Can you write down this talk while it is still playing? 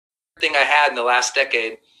thing I had in the last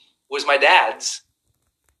decade was my dad's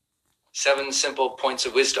 7 simple points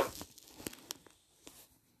of wisdom.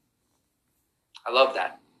 I love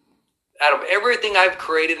that. Out of everything I've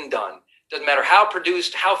created and done, doesn't matter how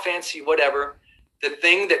produced, how fancy, whatever, the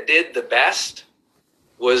thing that did the best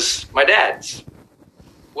was my dad's.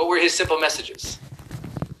 What were his simple messages?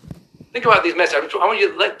 Think about these messages. I want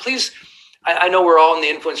you to please, I know we're all in the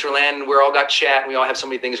influencer land and we're all got chat and we all have so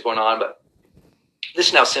many things going on, but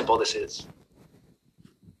listen how simple this is.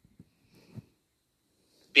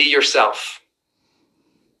 Be yourself.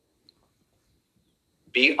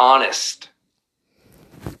 Be honest.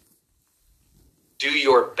 Do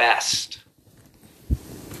your best.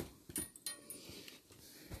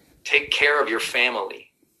 Take care of your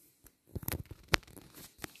family.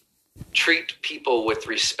 Treat people with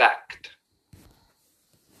respect.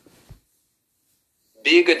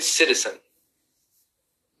 Be a good citizen.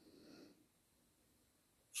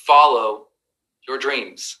 Follow your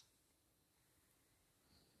dreams.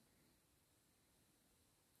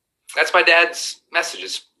 That's my dad's message.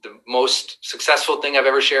 It's the most successful thing I've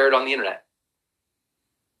ever shared on the internet.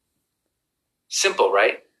 Simple,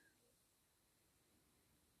 right?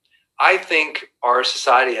 I think our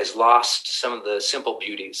society has lost some of the simple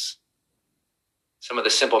beauties, some of the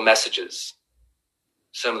simple messages,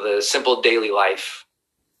 some of the simple daily life.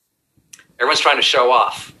 Everyone's trying to show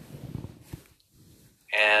off.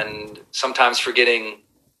 And sometimes forgetting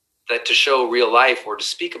that to show real life or to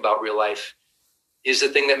speak about real life is the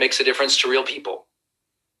thing that makes a difference to real people.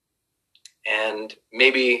 And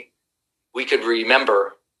maybe we could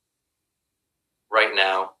remember right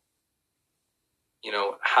now,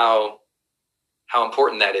 how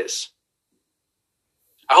important that is.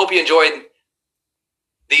 I hope you enjoyed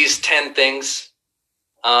these 10 things.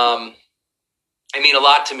 They mean a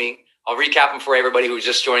lot to me. I'll recap them for everybody who's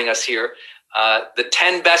just joining us here. The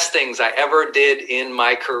 10 best things I ever did in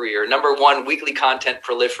my career. Number 1, weekly content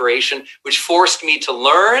proliferation, which forced me to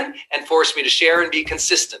learn and forced me to share and be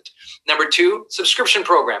consistent. Number 2, subscription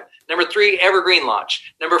program. Number 3, evergreen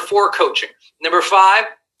launch. Number 4, coaching. Number 5,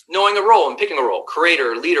 knowing a role and picking a role.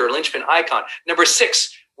 Creator, leader, linchpin, icon. Number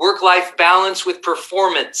 6, work-life balance with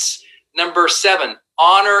performance. Number 7,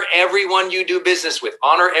 honor everyone you do business with.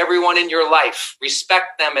 Honor everyone in your life.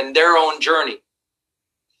 Respect them and their own journey.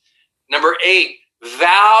 Number 8,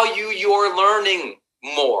 value your learning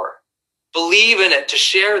more. Believe in it to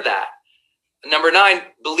share that. Number 9,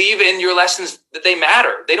 believe in your lessons that they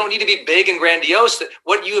matter. They don't need to be big and grandiose. That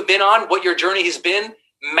what you have been on, what your journey has been,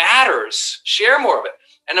 matters. Share more of it.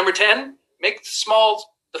 And number 10, make the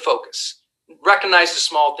small the focus. Recognize the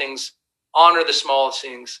small things. Honor the small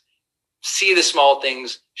things. See the small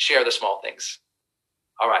things. Share the small things.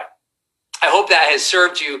 All right. I hope that has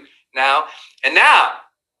served you now. And now,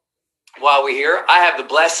 while we're here, I have the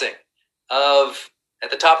blessing of,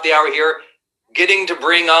 at the top of the hour here, getting to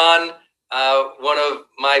bring on one of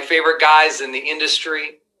my favorite guys in the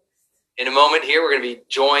industry. In a moment here, we're going to be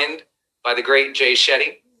joined by the great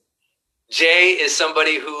Shetty. Jay is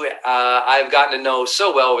somebody who I've gotten to know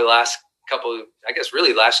so well over the last couple, I guess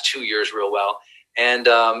really last 2 years real well. And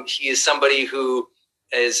he is somebody who,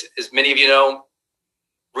 as many of you know,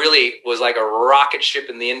 really was like a rocket ship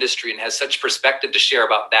in the industry and has such perspective to share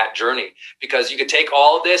about that journey. Because you could take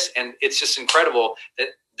all of this and it's just incredible that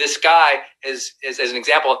this guy is, as an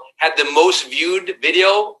example, had the most viewed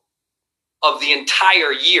video of the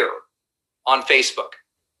entire year on Facebook.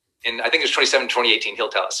 And I think it was 2018, he'll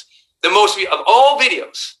tell us. The most of all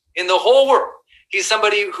videos in the whole world. He's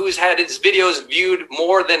somebody who's had his videos viewed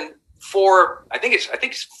more than 4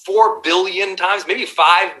 billion times, maybe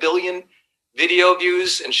 5 billion video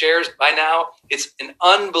views and shares by now. It's an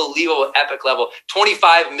unbelievable epic level.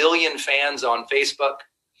 25 million fans on Facebook.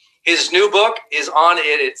 His new book is on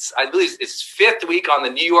it. I believe it's 5th week on the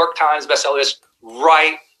New York Times bestseller list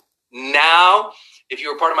right now. If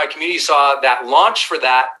you were part of my community, you saw that launch for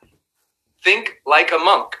that. Think Like a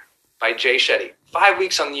Monk by Shetty. 5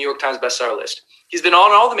 weeks on the New York Times bestseller list. He's been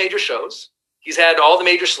on all the major shows. He's had all the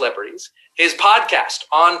major celebrities. His podcast,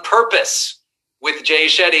 On Purpose, with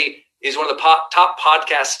Shetty, is one of the top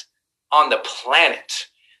podcasts on the planet.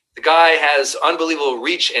 The guy has unbelievable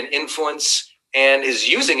reach and influence and is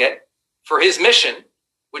using it for his mission,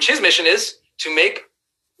 which his mission is to make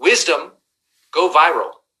wisdom go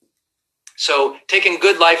viral. So taking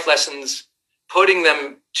good life lessons, putting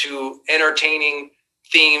them to entertaining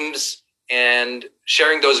themes and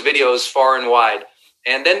sharing those videos far and wide.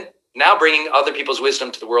 And then now bringing other people's wisdom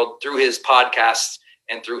to the world through his podcasts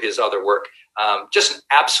and through his other work. Just an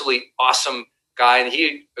absolutely awesome guy. And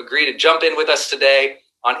he agreed to jump in with us today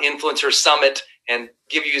on Influencer Summit and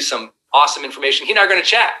give you some awesome information. He and I are going to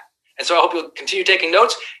chat And so I hope you'll continue taking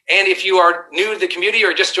notes. And if you are new to the community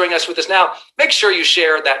or just joining us with us now, make sure you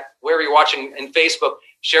share that wherever you're watching in Facebook,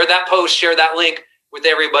 share that post, share that link with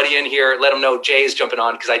everybody in here. Let them know Jay is jumping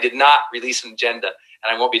on, because I did not release an agenda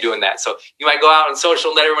and I won't be doing that. So you might go out on social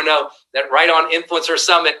and let everyone know that right on Influencer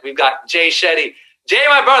Summit, we've got Jay Shetty. Jay,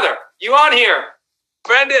 my brother, you on here?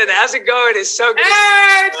 Brendan, how's it going? It's so good.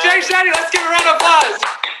 Hey, Jay Shetty, let's give a round of applause.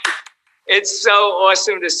 It's so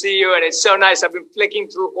awesome to see you, and it's so nice. I've been flicking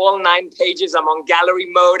through all 9 pages. I'm on gallery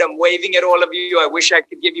mode. I'm waving at all of you. I wish I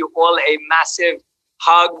could give you all a massive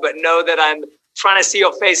hug, but know that I'm trying to see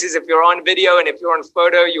your faces if you're on video, and if you're on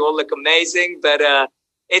photo, you all look amazing. But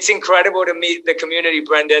it's incredible to meet the community,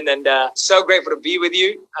 Brendan, and so grateful to be with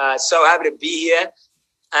you. So happy to be here.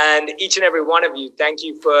 And each and every one of you, thank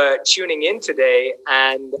you for tuning in today.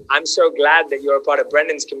 And I'm so glad that you're a part of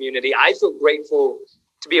Brendan's community. I feel grateful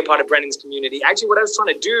to be a part of Brendan's community. Actually, what I was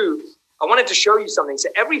trying to do, I wanted to show you something. So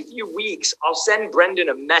every few weeks, I'll send Brendan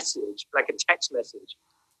a message, like a text message.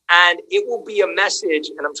 And it will be a message,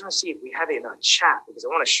 and I'm trying to see if we have it in our chat, because I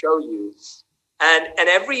want to show you. And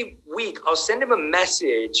every week, I'll send him a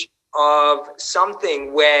message of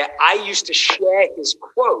something where I used to share his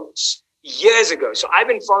quotes years ago. So I've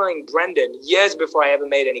been following Brendan years before I ever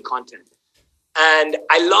made any content. And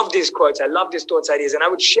I loved his quotes. I loved his thoughts, ideas, and I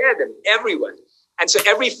would share them everywhere. And so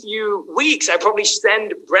every few weeks, I probably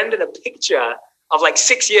send Brendan a picture of like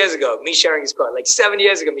 6 years ago, me sharing his quote, like 7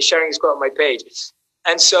 years ago, me sharing his quote on my page.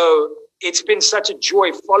 And so it's been such a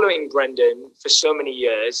joy following Brendan for so many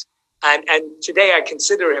years. And today I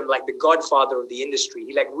consider him like the godfather of the industry.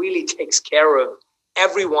 He like really takes care of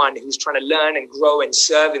everyone who's trying to learn and grow and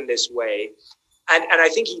serve in this way. And I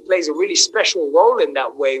think he plays a really special role in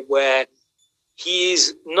that way, where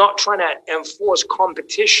he's not trying to enforce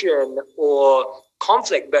competition or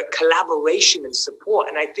conflict, but collaboration and support.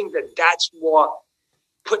 And I think that that's what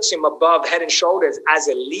puts him above head and shoulders as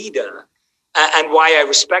a leader, and why I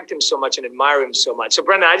respect him so much and admire him so much. So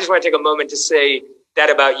Brendan, I just want to take a moment to say that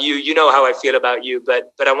about you. You know how I feel about you,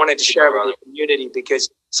 but I wanted to share it with the community, because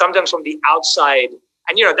sometimes from the outside,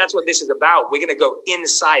 and you know, that's what this is about. We're going to go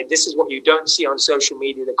inside. This is what you don't see on social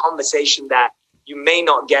media, the conversation that you may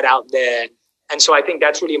not get out there. And so I think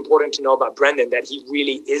that's really important to know about Brendan, that he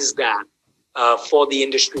really is that for the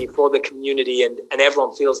industry, for the community, and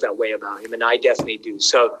everyone feels that way about him. And I definitely do.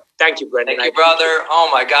 So thank you, Brendan. Thank you, brother. Oh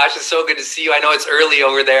my gosh, it's so good to see you. I know it's early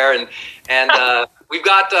over there, and we've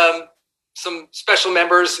got some special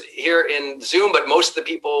members here in Zoom, but most of the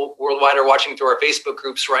people worldwide are watching through our Facebook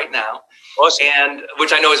groups right now. Awesome. And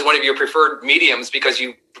which I know is one of your preferred mediums, because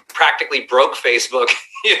you practically broke Facebook,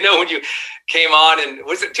 you know, when you came on. And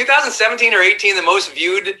was it 2017 or 18, the most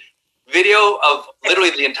viewed video of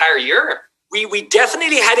literally the entire year? We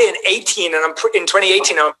definitely had it in 18, and in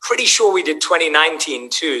 2018. I'm pretty sure we did 2019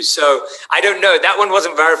 too. So I don't know. That one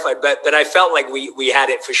wasn't verified, but I felt like we had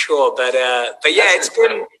it for sure. But yeah,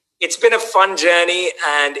 it's been a fun journey,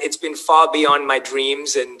 and it's been far beyond my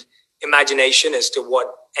dreams and imagination as to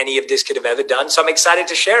what any of this could have ever done. So I'm excited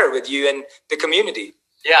to share it with you and the community.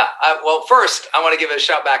 Yeah. Well, first, I want to give a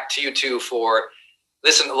shout back to you too for,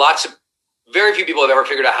 listen, very few people have ever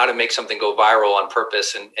figured out how to make something go viral on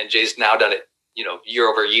purpose. And Jay's now done it, you know, year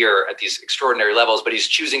over year at these extraordinary levels, but he's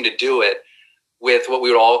choosing to do it with what we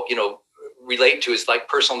would all, you know, relate to as like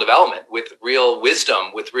personal development, with real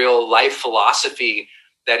wisdom, with real life philosophy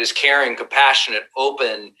that is caring, compassionate,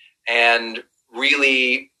 open, and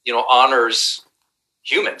really, you know, honors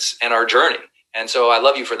humans and our journey. And so I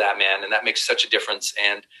love you for that, man. And that makes such a difference.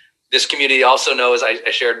 And this community also knows,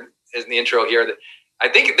 I shared in the intro here, that I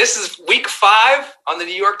think this is week 5 on the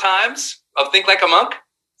New York Times of Think Like a Monk.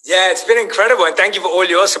 Yeah, it's been incredible. And thank you for all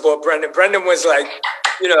your support, Brendan. Brendan was like,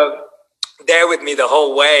 you know, there with me the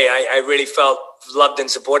whole way. I really felt loved and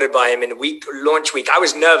supported by him in launch week. I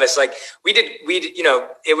was nervous. Like we you know,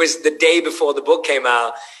 it was the day before the book came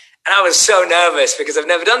out. And I was so nervous because I've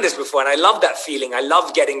never done this before. And I love that feeling. I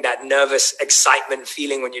love getting that nervous excitement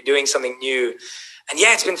feeling when you're doing something new. And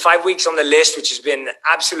yeah, it's been 5 weeks on the list, which has been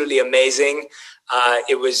absolutely amazing.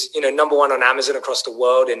 It was, you know, #1 on Amazon across the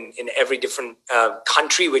world in every different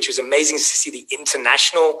country, which was amazing to see the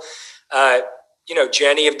international, you know,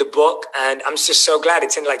 journey of the book. And I'm just so glad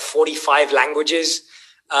it's in like 45 languages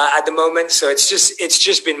at the moment. So it's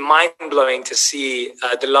just been mind blowing to see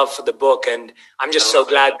the love for the book. And I'm just so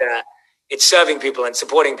glad that it's serving people and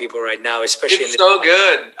supporting people right now, especially. It's so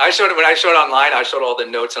good. I showed it when I showed it online. I showed all the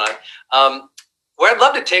notes, and where I'd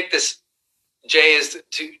love to take this, Jay, is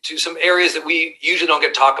to some areas that we usually don't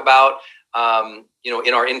get to talk about, you know,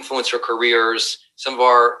 in our influencer careers, some of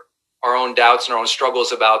our own doubts and our own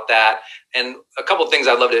struggles about that. And a couple of things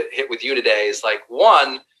I'd love to hit with you today is like,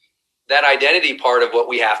 one, that identity part of what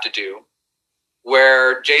we have to do,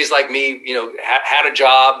 where Jay's like me, had a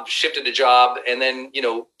job, shifted a job, and then,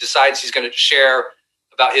 decides he's going to share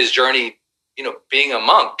about his journey, being a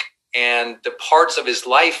monk and the parts of his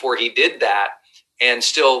life where he did that and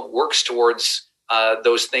still works towards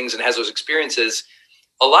those things and has those experiences.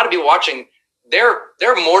 A lot of people watching, they're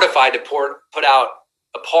mortified to put out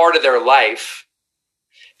a part of their life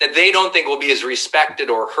that they don't think will be as respected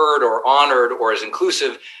or heard or honored or as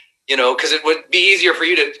inclusive, because it would be easier for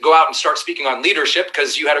you to go out and start speaking on leadership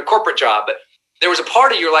because you had a corporate job, but there was a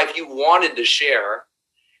part of your life you wanted to share.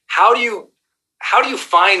 How do you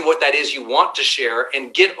find what that is you want to share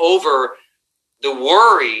and get over the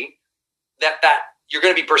worry that you're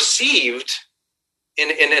going to be perceived in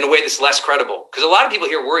a way that's less credible? Because a lot of people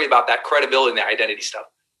here worry about that credibility and the identity stuff.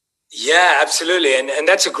 Yeah, absolutely. And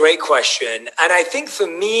that's a great question. And I think for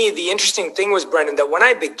me, the interesting thing was, Brendan, that when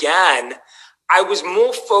I began, I was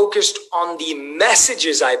more focused on the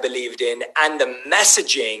messages I believed in and the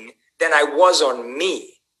messaging than I was on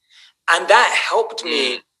me. And that helped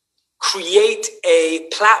me create a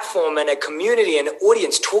platform and a community and an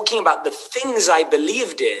audience talking about the things I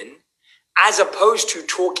believed in, as opposed to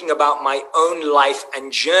talking about my own life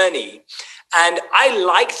and journey. And I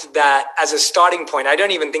liked that as a starting point. I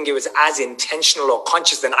don't even think it was as intentional or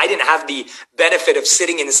conscious then. I didn't have the benefit of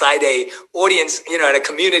sitting inside a audience, in a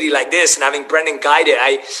community like this and having Brendan guide it.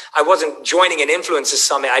 I wasn't joining an influencer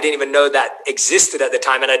summit. I didn't even know that existed at the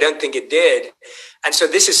time, and I don't think it did. And so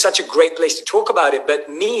this is such a great place to talk about it. But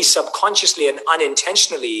me, subconsciously and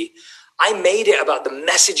unintentionally, I made it about the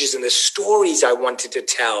messages and the stories I wanted to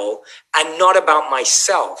tell and not about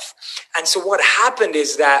myself. And so what happened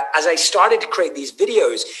is that as I started to create these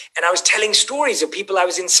videos and I was telling stories of people I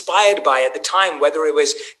was inspired by at the time, whether it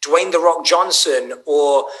was Dwayne "The Rock" Johnson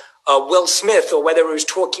or Will Smith, or whether it was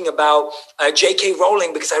talking about J.K.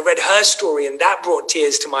 Rowling because I read her story and that brought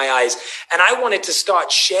tears to my eyes. And I wanted to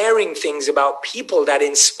start sharing things about people that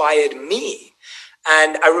inspired me.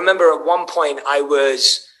 And I remember at one point I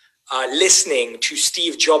was listening to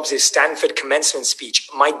Steve Jobs' Stanford commencement speech.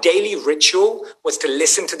 My daily ritual was to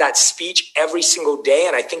listen to that speech every single day.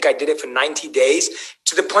 And I think I did it for 90 days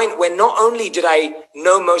to the point where not only did I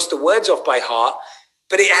know most of the words off by heart,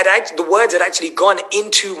 but the words had actually gone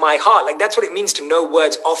into my heart. Like, that's what it means to know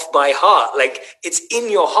words off by heart. Like, it's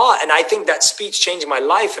in your heart. And I think that speech changed my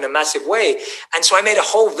life in a massive way. And so I made a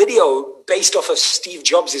whole video based off of Steve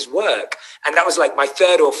Jobs' work. And that was like my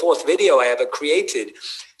third or fourth video I ever created.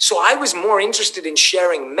 So I was more interested in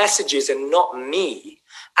sharing messages and not me.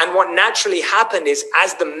 And what naturally happened is,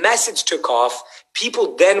 as the message took off,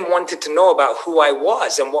 people then wanted to know about who I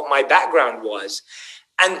was and what my background was.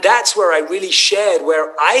 And that's where I really shared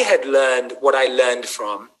where I had learned what I learned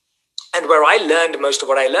from. And where I learned most of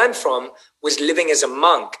what I learned from was living as a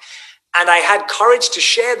monk. And I had courage to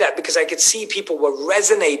share that because I could see people were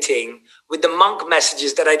resonating with the monk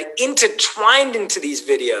messages that I'd intertwined into these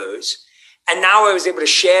videos. And now I was able to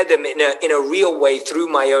share them in a real way through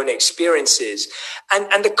my own experiences.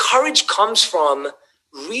 And the courage comes from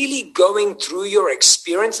really going through your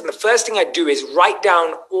experience. And the first thing I do is write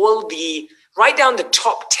down the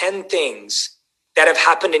top 10 things that have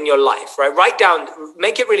happened in your life, right?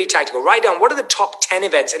 Make it really tactical. Write down what are the top 10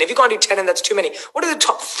 events. And if you can't do 10 and that's too many, what are the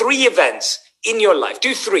top 3 events in your life?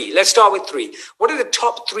 Do 3. Let's start with 3. What are the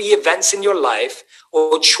top 3 events in your life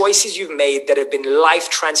or choices you've made that have been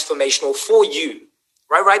life transformational for you,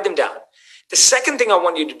 right? Write them down. The second thing I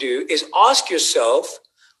want you to do is ask yourself,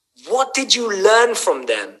 what did you learn from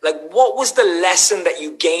them? Like, what was the lesson that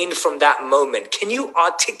you gained from that moment? Can you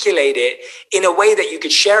articulate it in a way that you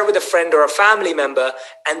could share it with a friend or a family member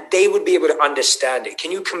and they would be able to understand it?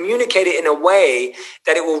 Can you communicate it in a way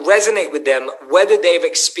that it will resonate with them, whether they've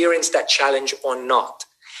experienced that challenge or not?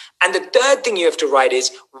 And the third thing you have to write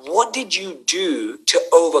is, what did you do to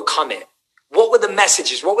overcome it? What were the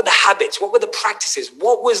messages? What were the habits? What were the practices?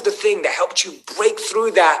 What was the thing that helped you break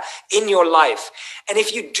through that in your life? And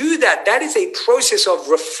if you do that, that is a process of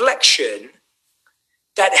reflection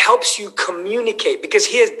that helps you communicate. Because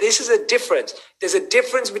this is a difference. There's a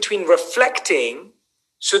difference between reflecting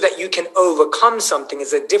so that you can overcome something.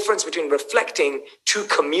 There's a difference between reflecting to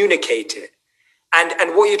communicate it.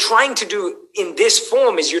 And what you're trying to do in this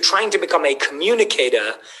form is you're trying to become a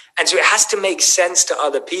communicator. And so it has to make sense to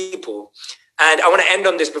other people. And I want to end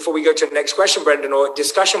on this before we go to the next question, Brendan, or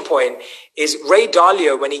discussion point, is Ray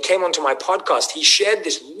Dalio, when he came onto my podcast, he shared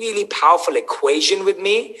this really powerful equation with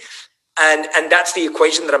me. And that's the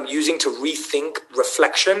equation that I'm using to rethink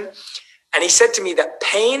reflection. And he said to me that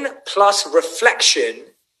pain plus reflection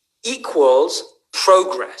equals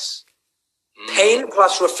progress. Pain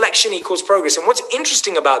plus reflection equals progress. And what's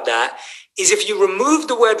interesting about that is if you remove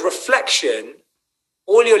the word reflection,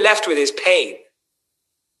 all you're left with is pain.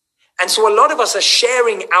 And so a lot of us are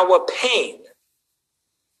sharing our pain.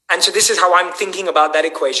 And so this is how I'm thinking about that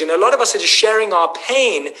equation. A lot of us are just sharing our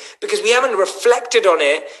pain because we haven't reflected on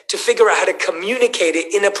it to figure out how to communicate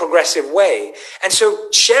it in a progressive way. And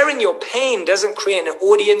so sharing your pain doesn't create an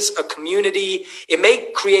audience, a community. It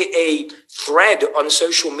may create a thread on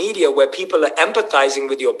social media where people are empathizing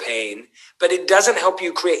with your pain, but it doesn't help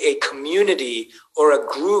you create a community or a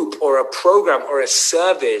group or a program or a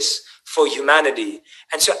service for humanity.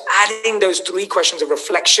 And so adding those 3 questions of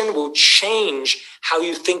reflection will change how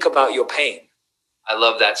you think about your pain. I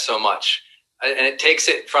love that so much. And it takes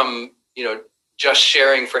it from, just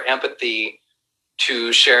sharing for empathy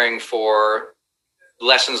to sharing for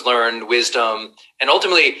lessons learned, wisdom. And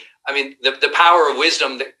ultimately, I mean, the power of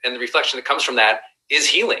wisdom and the reflection that comes from that is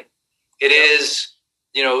healing. It is,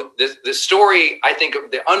 the story, I think,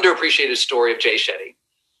 the underappreciated story of Jay Shetty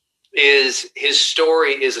is his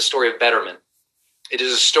story is a story of betterment. It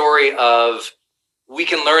is a story of we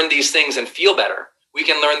can learn these things and feel better. We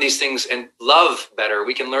can learn these things and love better.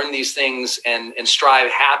 We can learn these things and strive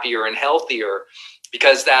happier and healthier,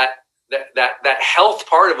 because that health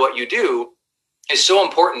part of what you do is so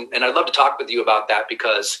important. And I'd love to talk with you about that,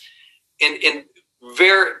 because Jay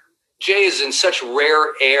is in such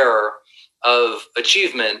rare air of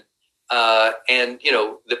achievement. And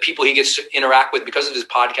the people he gets to interact with because of his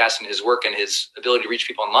podcast and his work and his ability to reach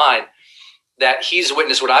people online, that he's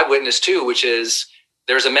witnessed what I've witnessed too, which is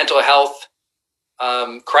there's a mental health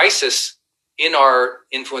crisis in our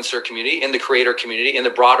influencer community, in the creator community, in the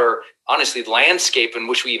broader, honestly, landscape in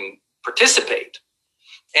which we even participate.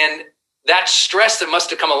 And that stress that must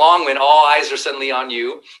have come along when all eyes are suddenly on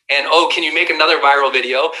you. And, can you make another viral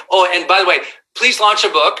video? And by the way, please launch a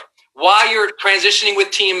book. While you're transitioning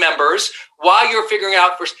with team members, while you're figuring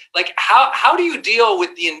out how do you deal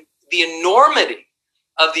with the enormity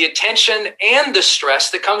of the attention and the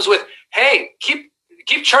stress that comes with, hey, keep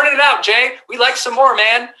churning it out, Jay. We like some more,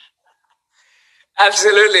 man.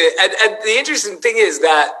 Absolutely. And the interesting thing is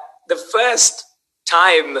that the first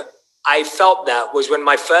time I felt that was when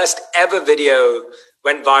my first ever video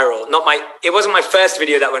went viral. It wasn't my first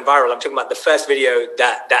video that went viral. I'm talking about the first video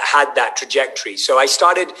that had that trajectory. So I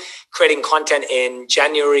started creating content in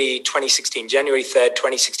January 2016. January 3rd,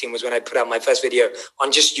 2016 was when I put out my first video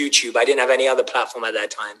on just YouTube. I didn't have any other platform at that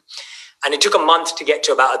time. And it took a month to get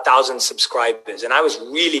to about 1,000 subscribers. And I was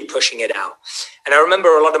really pushing it out. And I remember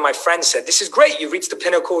a lot of my friends said, this is great. You've reached the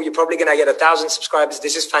pinnacle. You're probably going to get 1,000 subscribers.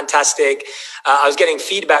 This is fantastic. I was getting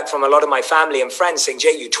feedback from a lot of my family and friends saying,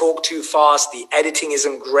 Jay, you talk too fast. The editing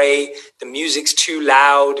isn't great. The music's too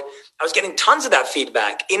loud. I was getting tons of that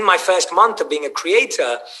feedback in my first month of being a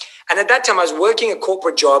creator. And at that time, I was working a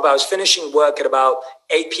corporate job. I was finishing work at about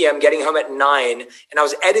 8 p.m., getting home at 9. And I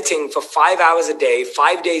was editing for 5 hours a day,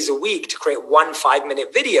 5 days a week to create one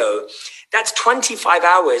 5-minute video. That's 25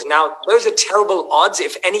 hours. Now, those are terrible odds.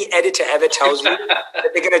 If any editor ever tells you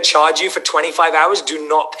that they're going to charge you for 25 hours, do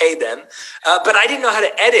not pay them. But I didn't know how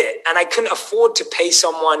to edit, and I couldn't afford to pay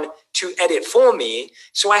someone to edit for me.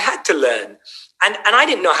 So I had to learn. And I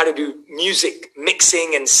didn't know how to do music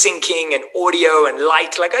mixing and syncing and audio and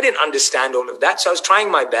light. I didn't understand all of that. So I was trying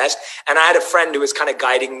my best. And I had a friend who was kind of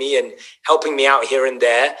guiding me and helping me out here and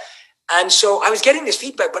there. And so I was getting this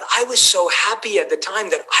feedback, but I was so happy at the time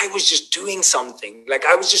that I was just doing something.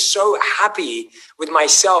 I was just so happy with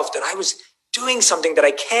myself that I was doing something that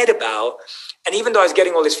I cared about. And even though I was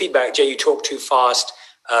getting all this feedback, Jay, you talk too fast,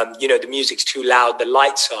 the music's too loud, the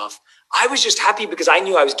lights off, I was just happy because I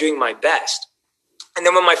knew I was doing my best. And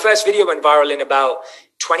then when my first video went viral in about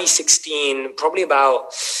 2016, probably about,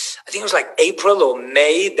 I think it was April or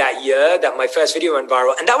May that year that my first video went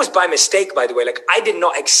viral. And that was by mistake, by the way. I did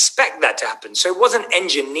not expect that to happen. So it wasn't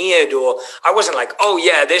engineered, or I wasn't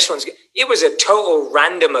this one's good. It was a total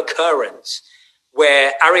random occurrence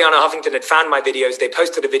where Ariana Huffington had found my videos. They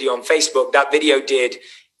posted a video on Facebook. That video did,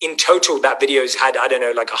 in total, that video's had,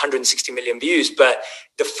 160 million views. But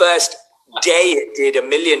the first day it did 1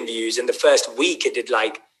 million views, and the first week it did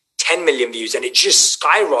 10 million views, and it just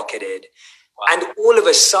skyrocketed. Wow. And all of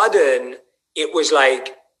a sudden it was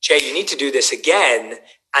Jay, you need to do this again.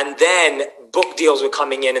 And then book deals were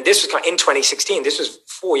coming in, and this was in 2016. This was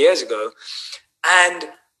 4 years ago. And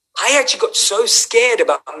I actually got so scared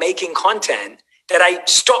about making content that I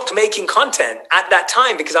stopped making content at that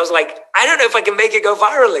time, because I was I don't know if I can make it go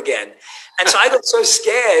viral again. And so I got so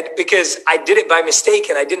scared because I did it by mistake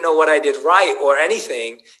and I didn't know what I did right or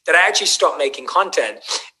anything, that I actually stopped making content.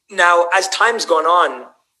 Now, as time's gone on,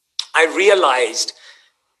 I realized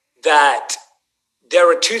that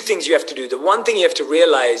there are two things you have to do. The one thing you have to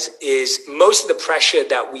realize is most of the pressure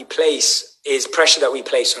that we place is pressure that we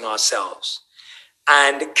place on ourselves.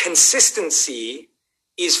 And consistency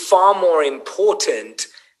is far more important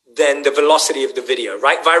than the velocity of the video,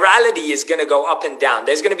 right? Virality is going to go up and down.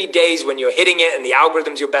 There's going to be days when you're hitting it and the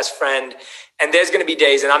algorithm's your best friend. And there's going to be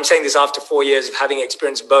days, and I'm saying this after 4 years of having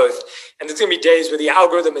experienced both, and there's going to be days where the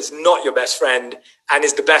algorithm is not your best friend and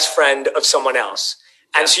is the best friend of someone else.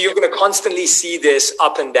 And so you're going to constantly see this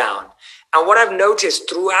up and down. And what I've noticed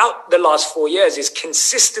throughout the last 4 years is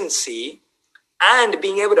consistency and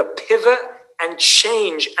being able to pivot and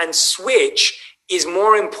change and switch is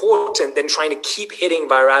more important than trying to keep hitting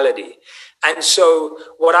virality. And so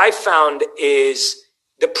what I found is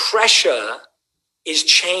the pressure is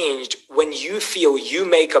changed when you feel you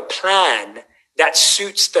make a plan that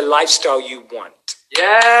suits the lifestyle you want.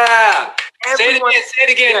 Yeah. Say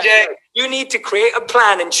it again, Jay. You need to create a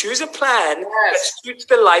plan and choose a plan that suits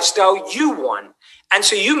the lifestyle you want. And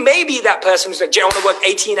so you may be that person who's like, Jay, I want to work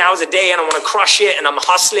 18 hours a day and I want to crush it and I'm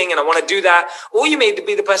hustling and I want to do that. Or you may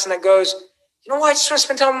be the person that goes, you know what, I just want to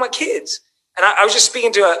spend time with my kids. And I was just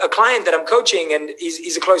speaking to a client that I'm coaching, and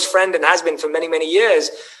he's a close friend and has been for many, many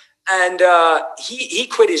years. And he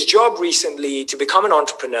quit his job recently to become an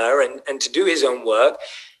entrepreneur and to do his own work.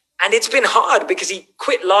 And it's been hard because he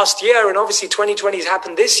quit last year, and obviously 2020 has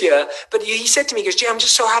happened this year. But he said to me, he goes, Jay, I'm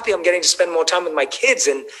just so happy I'm getting to spend more time with my kids,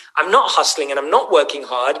 and I'm not hustling and I'm not working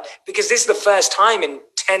hard because this is the first time in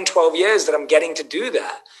 10, 12 years that I'm getting to do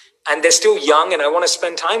that. And they're still young and I want to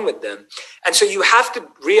spend time with them. And so you have to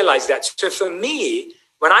realize that. So for me,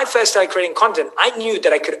 when I first started creating content, I knew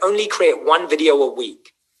that I could only create one video a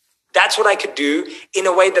week. That's what I could do in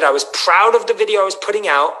a way that I was proud of the video I was putting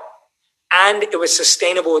out, and it was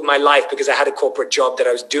sustainable with my life because I had a corporate job that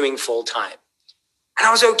I was doing full time. And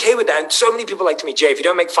I was okay with that. And so many people like to me, Jay, if you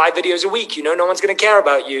don't make 5 videos a week, you know, no one's going to care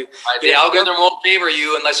about you. The algorithm won't favor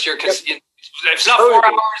you unless you're, if it's not 4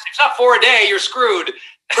 hours, if it's not 4 a day, you're screwed.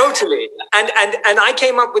 Totally. And I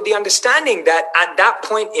came up with the understanding that at that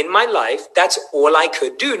point in my life, that's all I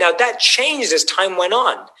could do. Now that changed as time went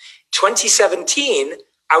on. 2017,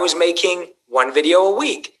 I was making 1 video a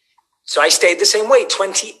week. So I stayed the same way.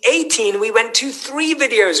 2018, we went to 3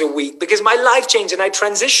 videos a week because my life changed and I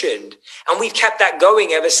transitioned. And we've kept that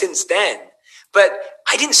going ever since then. But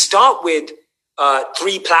I didn't start with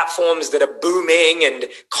 3 platforms that are booming and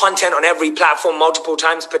content on every platform multiple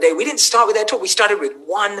times per day. We didn't start with that at all. We started with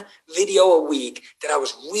 1 video a week that I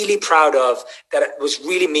was really proud of, that was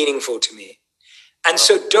really meaningful to me. And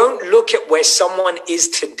so don't look at where someone is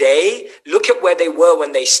today. Look at where they were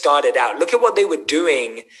when they started out. Look at what they were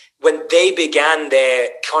doing when they began their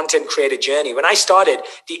content creator journey. When I started,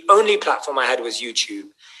 the only platform I had was YouTube.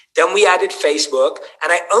 Then we added Facebook,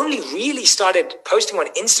 and I only really started posting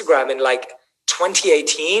on Instagram in like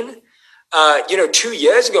 2018, 2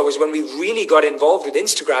 years ago was when we really got involved with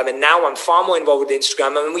Instagram. And now I'm far more involved with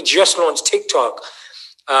Instagram. I mean, we just launched TikTok,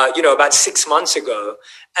 about 6 months ago.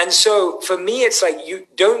 And so for me, it's like, you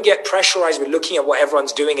don't get pressurized with looking at what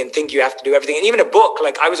everyone's doing and think you have to do everything. And even a book,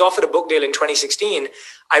 like I was offered a book deal in 2016.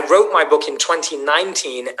 I wrote my book in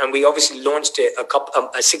 2019 and we obviously launched it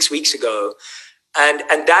 6 weeks ago. And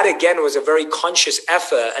that again was a very conscious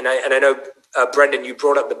effort. And I know, Brendan, you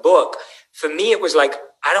brought up the book. For me, it was like,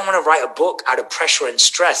 I don't want to write a book out of pressure and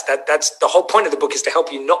stress. That's the whole point of the book, is to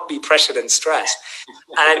help you not be pressured and stressed.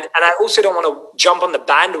 And I also don't want to jump on the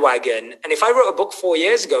bandwagon. And if I wrote a book 4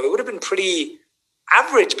 years ago, it would have been pretty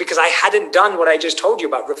average because I hadn't done what I just told you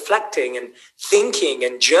about reflecting and thinking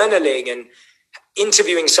and journaling and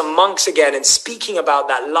interviewing some monks again and speaking about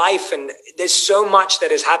that life. And there's so much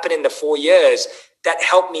that has happened in the 4 years that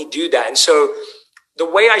helped me do that. And so the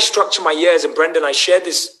way I structure my years, and Brendan, I shared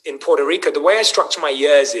this in Puerto Rico, the way I structure my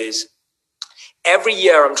years is every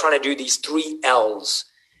year I'm trying to do these 3 L's.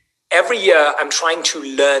 Every year I'm trying to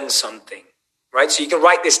learn something, right? So you can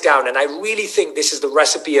write this down. And I really think this is the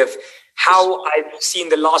recipe of how I've seen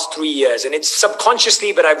the last 3 years. And it's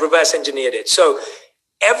subconsciously, but I've reverse engineered it. So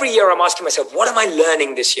every year I'm asking myself, what am I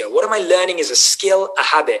learning this year? What am I learning as a skill, a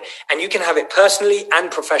habit? And you can have it personally and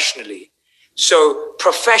professionally. So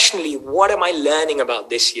professionally, what am I learning about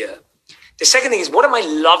this year? The second thing is, what am I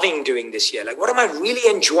loving doing this year? Like, what am I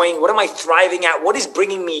really enjoying? What am I thriving at? What is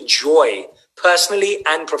bringing me joy personally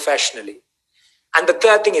and professionally? And the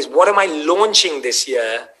third thing is, what am I launching this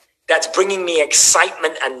year that's bringing me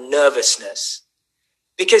excitement and nervousness?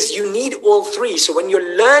 Because you need all 3. So when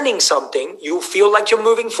you're learning something, you feel like you're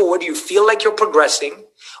moving forward. You feel like you're progressing.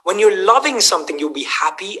 When you're loving something, you'll be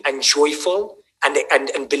happy and joyful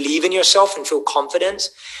and believe in yourself and feel confidence.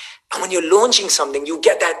 And when you're launching something, you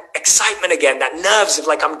get that excitement again, that nerves of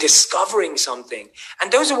like, I'm discovering something.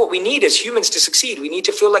 And those are what we need as humans to succeed. We need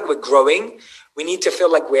to feel like we're growing. We need to feel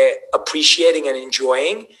like we're appreciating and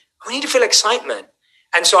enjoying. We need to feel excitement.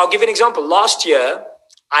 And so I'll give you an example. Last year,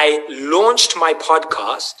 I launched my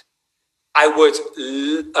podcast. I was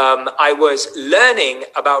learning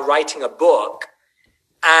about writing a book,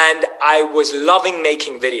 and I was loving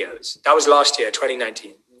making videos. That was last year,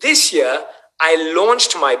 2019. This year, I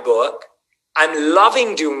launched my book. I'm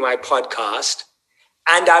loving doing my podcast,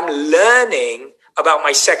 and I'm learning about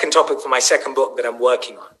my second topic for my second book that I'm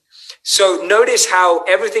working on. So notice how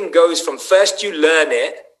everything goes from first you learn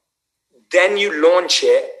it, then you launch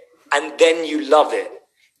it, and then you love it.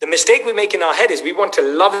 The mistake we make in our head is we want to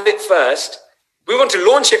love it first. We want to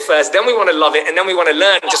launch it first, then we want to love it, and then we want to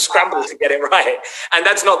learn to scramble to get it right. And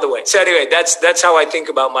that's not the way. So anyway, that's how I think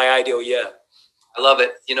about my ideal year. I love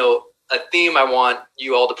it. You know, a theme I want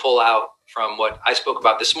you all to pull out from what I spoke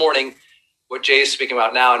about this morning, what Jay is speaking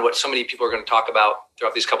about now, and what so many people are going to talk about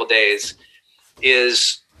throughout these couple of days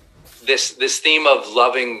is this theme of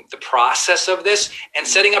loving the process of this and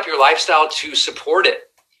setting up your lifestyle to support it.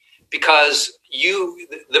 Because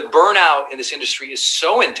the burnout in this industry is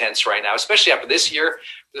so intense right now, especially after this year.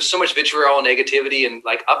 There's so much vitriol and negativity and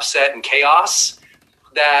like upset and chaos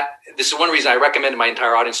that this is one reason I recommend my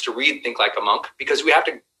entire audience to read Think Like a Monk, because we have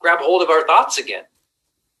to grab hold of our thoughts again.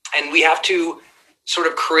 And we have to sort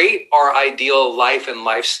of create our ideal life and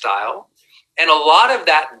lifestyle. And a lot of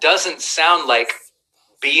that doesn't sound like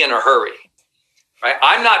be in a hurry. Right?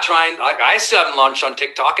 I'm not trying, like I still haven't launched on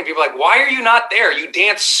TikTok, and people are like, why are you not there? You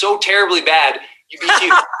dance so terribly bad. You'd be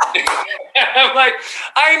cute. I'm like,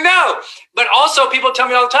 I know. But also people tell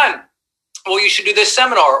me all the time, well, you should do this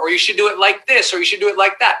seminar, or you should do it like this, or you should do it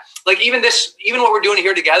like that. Like even what we're doing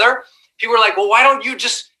here together, people are like, well, why don't you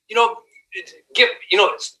just, get,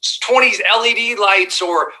 20 LED lights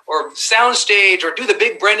or sound stage, or do the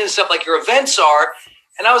big Brendan stuff like your events are.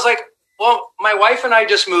 And I was like, well, my wife and I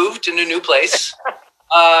just moved in a new place.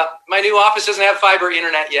 My new office doesn't have fiber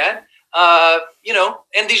internet yet.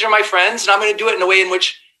 And these are my friends, and I'm going to do it in a way in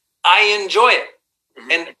which I enjoy it.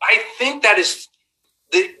 Mm-hmm. And I think that is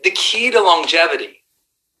the key to longevity,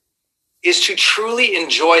 is to truly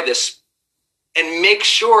enjoy this and make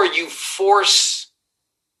sure you force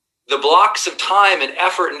the blocks of time and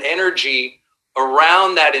effort and energy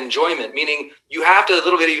around that enjoyment. Meaning you have to, a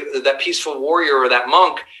little bit of that peaceful warrior or that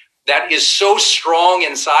monk that is so strong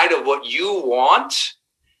inside of what you want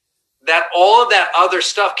that all of that other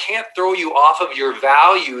stuff can't throw you off of your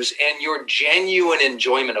values and your genuine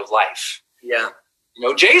enjoyment of life. Yeah.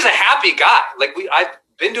 Jay's a happy guy. Like I've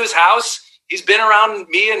been to his house. He's been around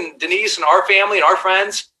me and Denise and our family and our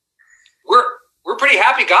friends. We're pretty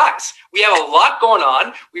happy guys. We have a lot going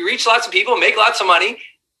on. We reach lots of people, make lots of money,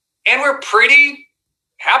 and we're pretty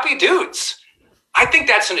happy dudes. I think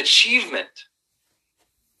that's an achievement.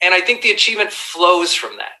 And I think the achievement flows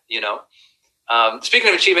from that, Speaking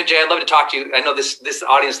of achievement, Jay, I'd love to talk to you. I know this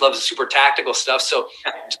audience loves super tactical stuff. So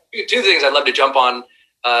two things I'd love to jump on.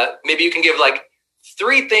 Maybe you can give like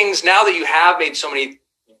 3 things now that you have made so many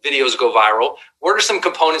videos go viral. What are some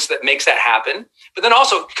components that makes that happen? But then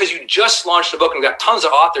also, because you just launched a book and we've got tons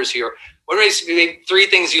of authors here, what are maybe 3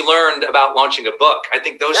 things you learned about launching a book? I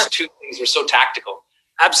think those 2 things are so tactical.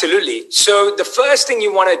 Absolutely. So the first thing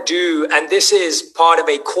you want to do, and this is part of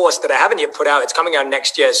a course that I haven't yet put out, it's coming out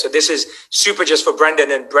next year. So this is super just for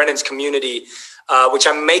Brendan and Brendan's community, which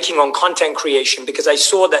I'm making on content creation, because I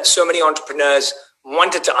saw that so many entrepreneurs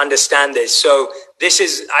wanted to understand this. So this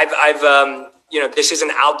is, this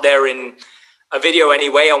isn't out there in a video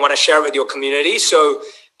anyway. I want to share it with your community. So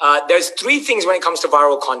there's 3 things when it comes to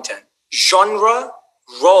viral content: genre,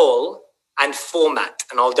 role, and format.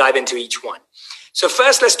 And I'll dive into each one. So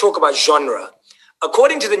first, let's talk about genre.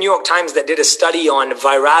 According to the New York Times that did a study on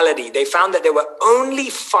virality, they found that there were only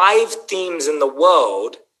 5 themes in the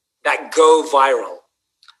world that go viral.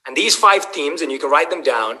 And these 5 themes, and you can write them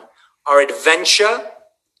down, are adventure,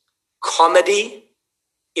 comedy,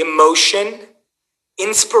 emotion,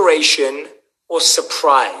 inspiration, or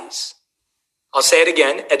surprise. I'll say it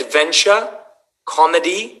again: adventure,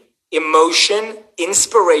 comedy, emotion,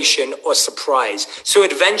 inspiration, or surprise. So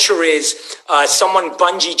adventure is someone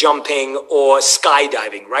bungee jumping or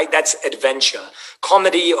skydiving, right? That's adventure.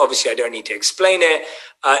 Comedy, obviously, I don't need to explain it.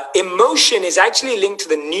 Emotion is actually linked to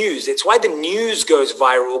the news. It's why the news goes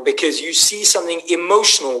viral, because you see something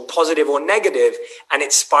emotional, positive or negative, and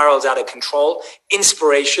it spirals out of control.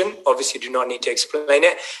 Inspiration, obviously, do not need to explain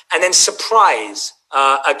it. And then surprise.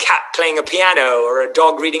 a cat playing a piano or a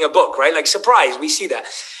dog reading a book, right? Like surprise, we see that.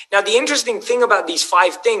 Now, the interesting thing about these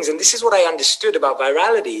 5 things, and this is what I understood about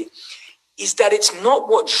virality, is that it's not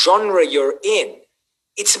what genre you're in.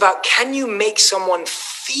 It's about, can you make someone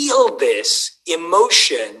feel this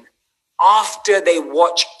emotion after they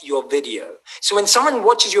watch your video? So when someone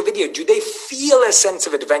watches your video, do they feel a sense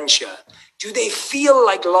of adventure? Do they feel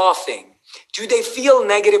like laughing? Do they feel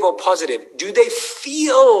negative or positive? Do they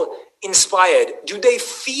feel inspired? Do they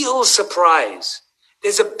feel surprise?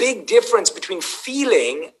 There's a big difference between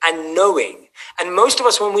feeling and knowing. And most of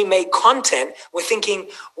us, when we make content, we're thinking,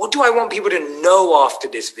 what do I want people to know after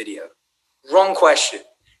this video? Wrong question.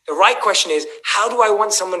 The right question is, how do I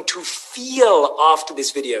want someone to feel after this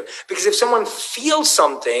video? Because if someone feels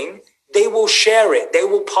something, they will share it. They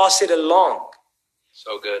will pass it along.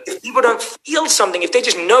 So good. If people don't feel something, if they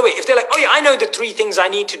just know it, if they're like, oh yeah, I know the 3 things I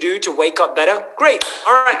need to do to wake up better. Great.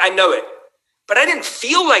 All right, I know it. But I didn't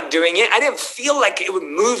feel like doing it. I didn't feel like it would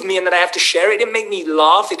move me and that I have to share it. It didn't make me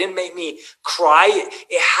laugh. It didn't make me cry.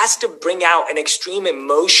 It has to bring out an extreme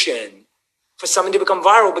emotion for something to become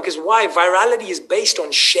viral. Because why? Virality is based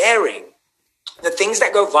on sharing. The things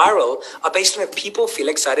that go viral are based on if people feel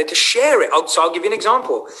excited to share it. So I'll give you an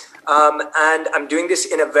example. And I'm doing this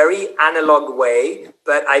in a very analog way,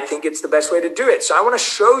 but I think it's the best way to do it. So I want to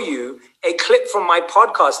show you a clip from my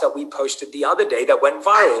podcast that we posted the other day that went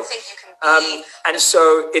viral. And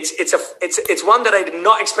so it's one that I did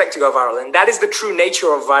not expect to go viral. And that is the true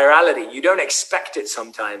nature of virality. You don't expect it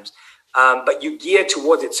sometimes, but you gear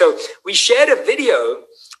towards it. So we shared a video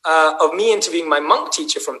of me interviewing my monk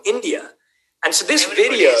teacher from India. And so this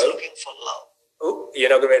video is looking for love. Oh,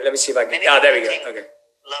 you're not going to, let me see if I can. There we go. Okay.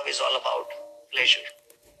 Love is all about pleasure.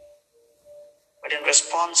 But in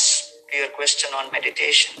response to your question on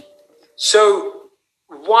meditation. So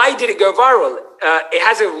why did it go viral? It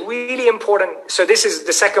has a really important, so this is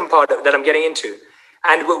the second part that I'm getting into.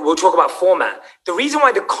 And we'll talk about format. The reason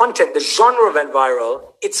why the content, the genre went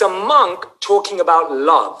viral, it's a monk talking about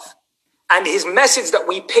love. And his message that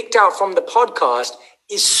we picked out from the podcast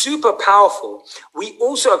is super powerful. We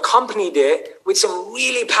also accompanied it with some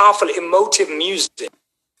really powerful emotive music.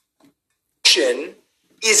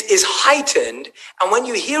 Is heightened, and when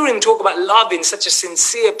you hear him talk about love in such a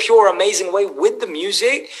sincere, pure, amazing way with the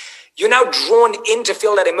music, you're now drawn in to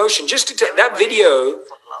feel that emotion. Just to that video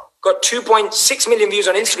got 2.6 million views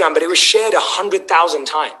on Instagram, but it was shared 100,000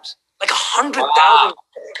 times. Like 100,000. Wow.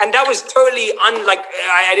 And that was totally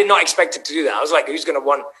I did not expect it to do that. I was like, who's going to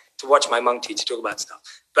want to watch my monk teacher talk about stuff?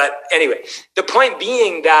 But anyway, the point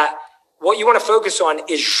being that what you want to focus on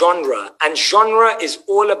is genre, and genre is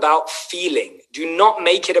all about feeling. Do not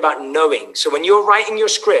make it about knowing. So when you're writing your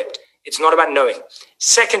script, it's not about knowing.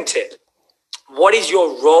 Second tip, what is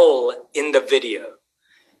your role in the video?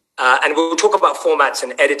 And we'll talk about formats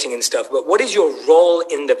and editing and stuff, but what is your role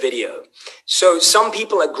in the video? So some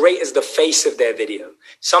people are great as the face of their video.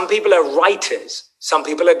 Some people are writers. Some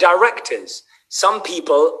people are directors. Some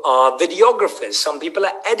people are videographers. Some people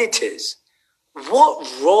are editors. What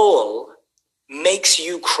role makes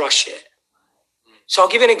you crush it? So I'll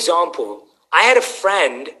give you an example. I had a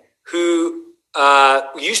friend who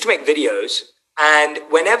used to make videos, and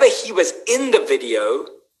whenever he was in the video,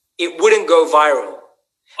 it wouldn't go viral.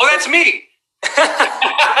 Oh, that's me.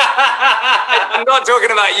 I'm not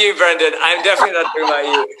talking about you, Brendan. I'm definitely not talking about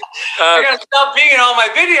you. I gotta stop being in all my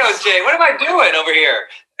videos, Jay. What am I doing over here?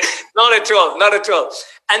 Not at all. Not at all.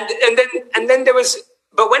 And then there was,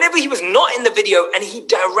 but whenever he was not in the video and he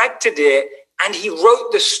directed it and he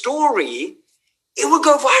wrote the story, it would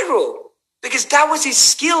go viral because that was his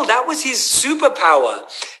skill. That was his superpower.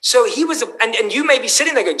 So he was, and you may be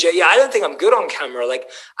sitting there going, Jay, yeah, I don't think I'm good on camera. Like,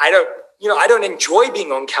 I don't enjoy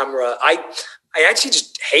being on camera. I actually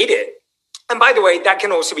just hate it. And by the way, that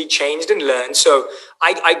can also be changed and learned. So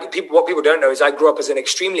what people don't know is I grew up as an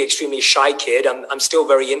extremely, extremely shy kid. I'm still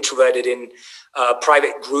very introverted in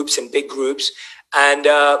private groups and big groups. And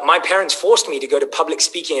my parents forced me to go to public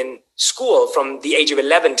speaking school from the age of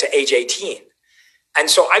 11 to age 18. And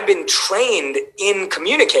so I've been trained in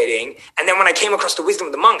communicating. And then when I came across the wisdom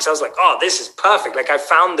of the monks, I was like, oh, this is perfect. Like I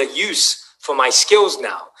found the use for my skills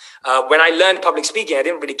now. When I learned public speaking, I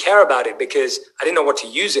didn't really care about it because I didn't know what to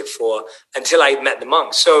use it for until I met the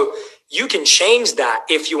monks. So you can change that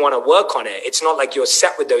if you want to work on it. It's not like you're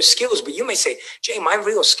set with those skills, but you may say, Jay, my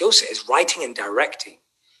real skill set is writing and directing.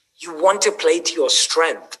 You want to play to your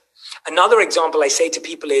strength. Another example I say to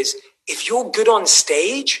people is, if you're good on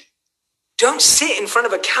stage, don't sit in front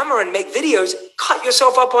of a camera and make videos. Cut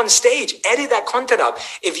yourself up on stage. Edit that content up.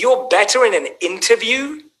 If you're better in an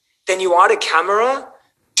interview than you are to camera,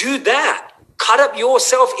 do that. cut up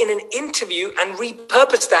yourself in an interview and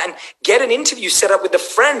repurpose that and get an interview set up with a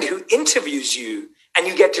friend who interviews you, and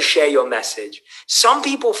you get to share your message. Some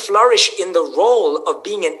people flourish in the role of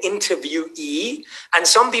being an interviewee, and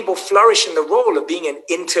some people flourish in the role of being an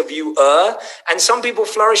interviewer, and some people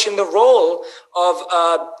flourish in the role of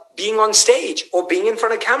being on stage or being in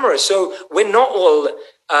front of camera. So we're not all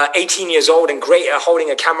 18 years old and great at holding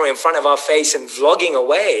a camera in front of our face and vlogging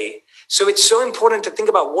away. So it's so important to think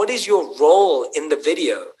about, what is your role in the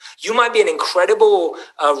video? You might be an incredible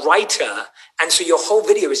writer, and so your whole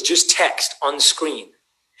video is just text on screen.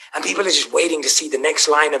 And people are just waiting to see the next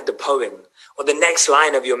line of the poem or the next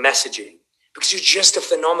line of your messaging, because you're just a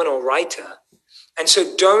phenomenal writer. And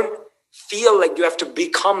so don't feel like you have to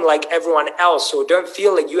become like everyone else, or don't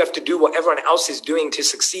feel like you have to do what everyone else is doing to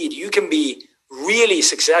succeed. You can be really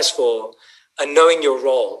successful knowing your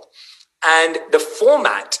role. And the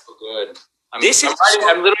format. Good. I'm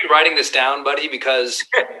literally writing this down, buddy, because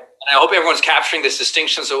and I hope everyone's capturing this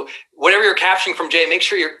distinction. So whatever you're capturing from Jay, make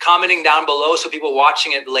sure you're commenting down below so people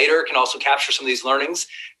watching it later can also capture some of these learnings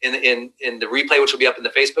in the replay, which will be up in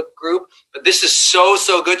the Facebook group. But this is so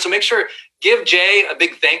good. So make sure, give Jay a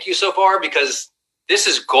big thank you so far, because this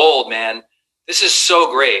is gold, man. This is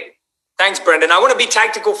so great. Thanks, Brendan. I want to be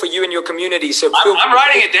tactical for you and your community. So I'm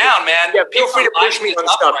writing it down, man. Yeah, feel free to push me on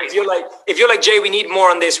stuff. If you're like, Jay, we need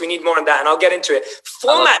more on this, we need more on that, and I'll get into it.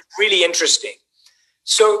 Format's really interesting.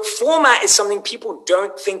 So format is something people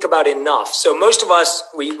don't think about enough. So most of us,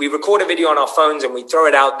 we record a video on our phones and we throw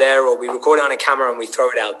it out there, or we record it on a camera and we throw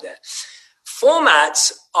it out there.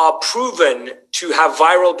 Formats are proven to have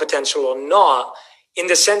viral potential or not, in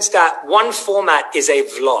the sense that one format is a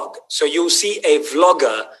vlog. So you'll see a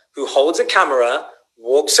vlogger who holds a camera,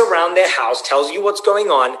 walks around their house, tells you what's going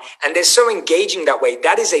on, and they're so engaging that way.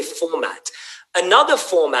 That is a format. Another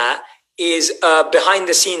format is behind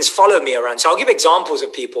the scenes, follow me around. So I'll give examples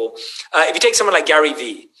of people. If you take someone like Gary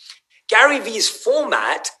Vee, Gary Vee's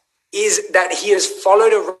format is that he is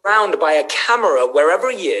followed around by a camera wherever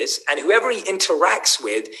he is, and whoever he interacts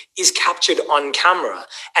with is captured on camera.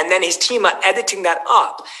 And then his team are editing that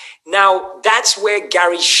up. Now, that's where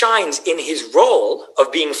Gary shines in his role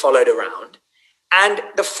of being followed around. And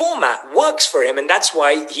the format works for him, and that's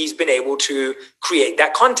why he's been able to create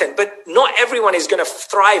that content. But not everyone is going to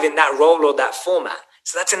thrive in that role or that format.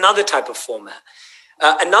 So that's another type of format.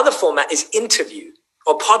 Another format is interview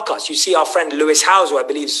or podcast. You see our friend Lewis Howes, who I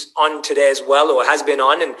believe is on today as well, or has been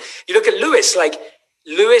on. And you look at Lewis, like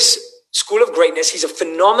Lewis School of Greatness, he's a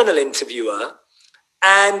phenomenal interviewer.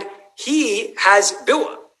 And he has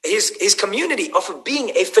built his community off of being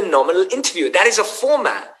a phenomenal interviewer. That is a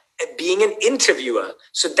format, being an interviewer.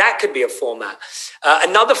 So that could be a format.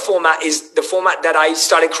 Another format is the format that I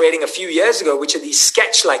started creating a few years ago, which are these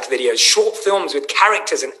sketch-like videos, short films with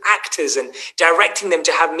characters and actors, and directing them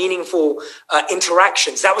to have meaningful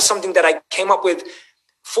interactions. That was something that I came up with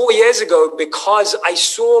 4 years ago because I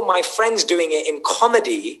saw my friends doing it in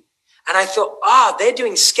comedy. And I thought, they're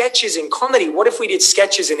doing sketches in comedy. What if we did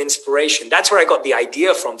sketches in inspiration? That's where I got the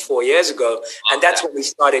idea from 4 years ago. And that's when we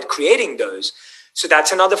started creating those. So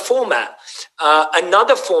that's another format.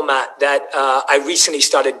 Another format that I recently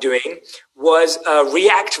started doing was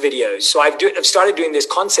react videos. So I've started doing this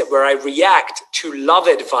concept where I react to love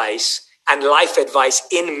advice and life advice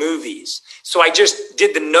in movies. So I just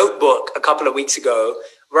did The Notebook a couple of weeks ago,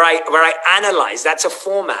 where I analyze. That's a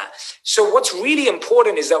format. So what's really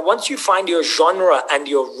important is that once you find your genre and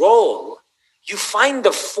your role, you find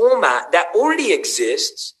the format that already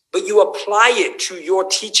exists, but you apply it to your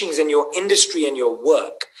teachings and your industry and your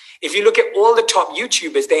work. If you look at all the top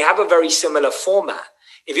YouTubers, they have a very similar format.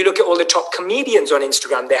 If you look at all the top comedians on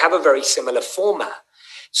Instagram, they have a very similar format.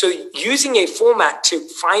 So using a format to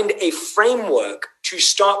find a framework to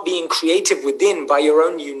start being creative within by your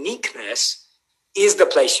own uniqueness is the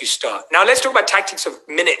place you start. Now let's talk about tactics of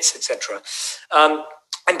minutes, etc.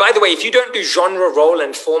 And by the way, if you don't do genre, role,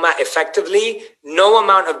 and format effectively, no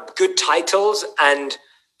amount of good titles and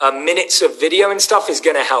minutes of video and stuff is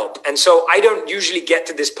going to help. And so I don't usually get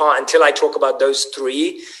to this part until I talk about those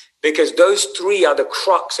three, because those three are the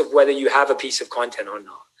crux of whether you have a piece of content or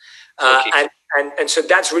not. Okay. And so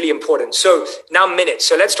that's really important. So now minutes.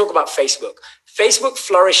 So let's talk about Facebook. Facebook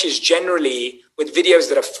flourishes generally with videos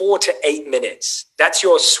that are 4 to 8 minutes. That's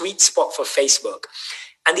your sweet spot for Facebook.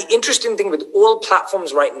 And the interesting thing with all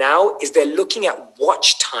platforms right now is they're looking at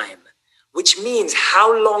watch time, which means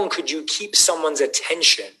how long could you keep someone's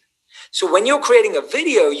attention? So when you're creating a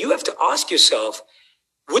video, you have to ask yourself,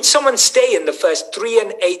 would someone stay in the first 3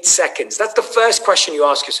 and 8 seconds? That's the first question you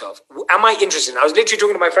ask yourself. Am I interested? I was literally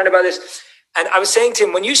talking to my friend about this, and I was saying to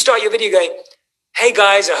him, when you start your video going, hey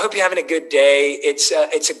guys, I hope you're having a good day. It's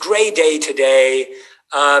a great day today.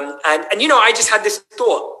 And I just had this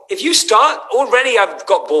thought. If you start already, I've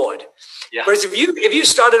got bored. Yeah. Whereas if you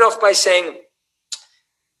started off by saying,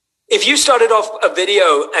 if you started off a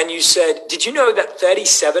video and you said, did you know that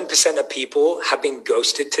 37% of people have been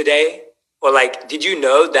ghosted today? Or like, did you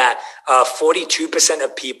know that 42%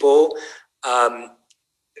 of people,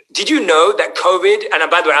 did you know that COVID, and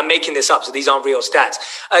by the way, I'm making this up, so these aren't real stats.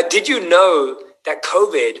 Did you know that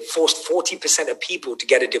COVID forced 40% of people to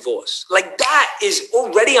get a divorce? Like that is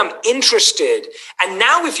already, I'm interested. And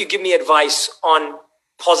now if you give me advice on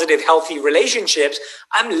positive, healthy relationships,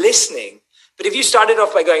 I'm listening. But if you started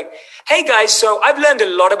off by going, hey guys, so I've learned a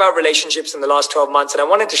lot about relationships in the last 12 months and I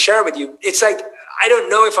wanted to share it with you. It's like, I don't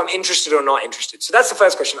know if I'm interested or not interested. So that's the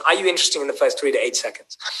first question. Are you interested in the first 3 to 8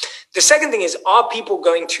 seconds? The second thing is, are people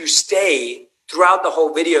going to stay throughout the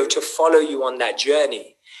whole video to follow you on that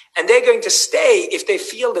journey? And they're going to stay if they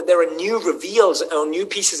feel that there are new reveals or new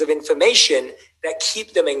pieces of information that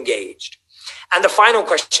keep them engaged. And the final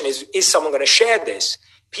question is someone going to share this?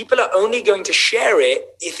 People are only going to share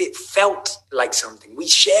it if it felt like something. We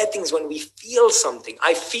share things when we feel something.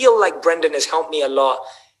 I feel like Brendan has helped me a lot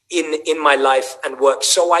in my life and work.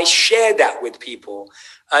 So I share that with people.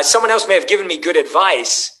 Someone else may have given me good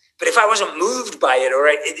advice, but if I wasn't moved by it or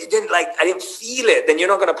I didn't feel it, then you're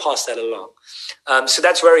not going to pass that along. So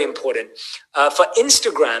that's very important. For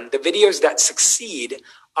Instagram, the videos that succeed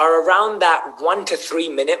are around that 1 to 3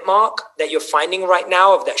 minute mark that you're finding right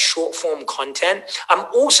now of that short form content. I'm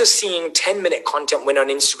also seeing 10-minute content win on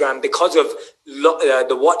Instagram because of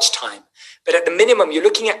the watch time. But at the minimum, you're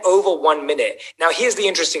looking at over 1 minute. Now, here's the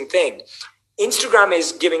interesting thing. Instagram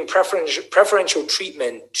is giving preferential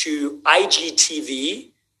treatment to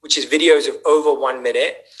IGTV, which is videos of over 1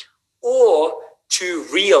 minute, or to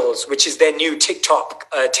Reels, which is their new TikTok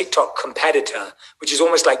competitor, which is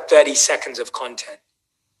almost like 30 seconds of content.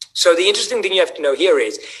 So the interesting thing you have to know here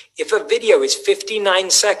is, if a video is 59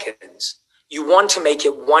 seconds, you want to make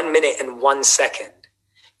it 1 minute and 1 second.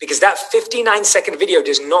 Because that 59-second video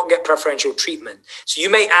does not get preferential treatment. So you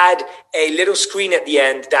may add a little screen at the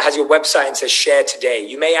end that has your website and says share today.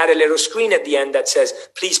 You may add a little screen at the end that says,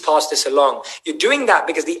 please pass this along. You're doing that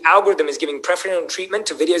because the algorithm is giving preferential treatment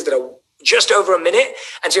to videos that are just over a minute.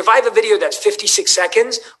 And so if I have a video that's 56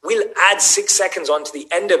 seconds, we'll add 6 seconds onto the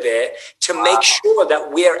end of it to make sure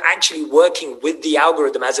that we're actually working with the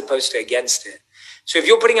algorithm as opposed to against it. So if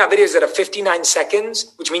you're putting out videos that are 59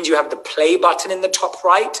 seconds, which means you have the play button in the top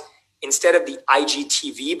right, instead of the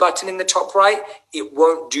IGTV button in the top right, it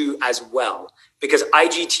won't do as well because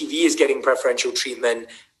IGTV is getting preferential treatment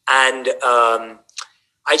and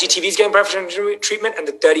IGTV is getting preferential treatment and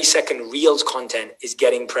the 30-second Reels content is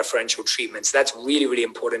getting preferential treatment. So that's really, really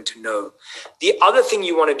important to know. The other thing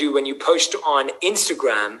you want to do when you post on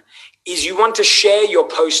Instagram is you want to share your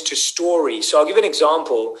post to story. So I'll give an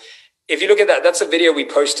example. If you look at that, that's a video we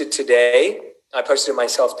posted today. I posted it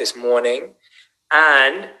myself this morning.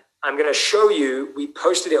 And I'm going to show you, we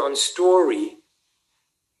posted it on story.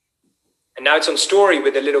 And now it's on story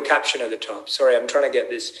with a little caption at the top. Sorry, I'm trying to get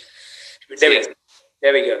this.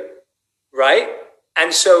 There we go. Right?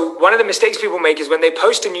 And so one of the mistakes people make is when they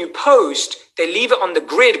post a new post, they leave it on the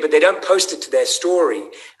grid, but they don't post it to their story.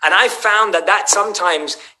 And I found that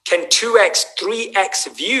sometimes can 2x,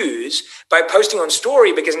 3x views by posting on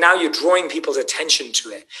story because now you're drawing people's attention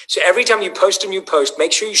to it. So every time you post a new post,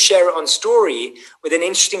 make sure you share it on story with an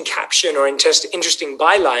interesting caption or interesting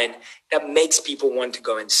byline that makes people want to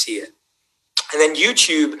go and see it. And then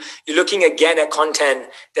YouTube, you're looking again at content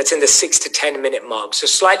that's in the 6 to 10 minute mark. So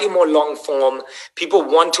slightly more long form. People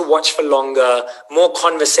want to watch for longer. More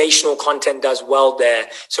conversational content does well there.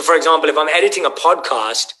 So for example, if I'm editing a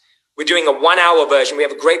podcast, we're doing a 1 hour version. We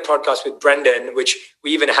have a great podcast with Brendan, which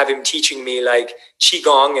we even have him teaching me like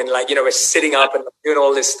Qigong and we're sitting up and doing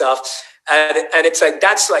all this stuff. And it's like,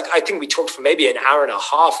 that's like, I think we talked for maybe an hour and a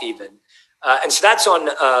half even. And so that's on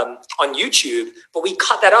YouTube, but we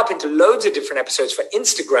cut that up into loads of different episodes for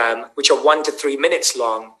Instagram, which are 1 to 3 minutes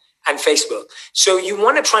long, and Facebook. So you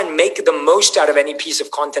want to try and make the most out of any piece of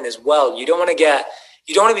content as well. You don't want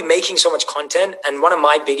to be making so much content. And one of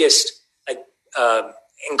my biggest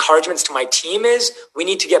encouragements to my team is we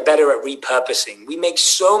need to get better at repurposing. We make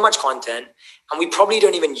so much content and we probably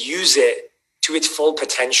don't even use it to its full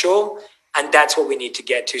potential. And that's what we need to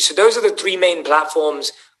get to. So those are the 3 main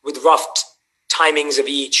platforms with rough timings of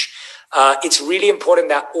each. It's really important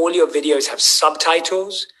that all your videos have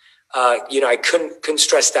subtitles. I couldn't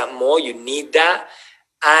stress that more. You need that.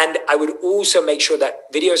 And I would also make sure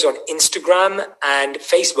that videos on Instagram and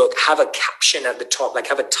Facebook have a caption at the top, like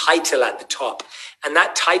have a title at the top. And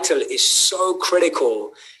that title is so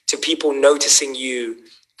critical to people noticing you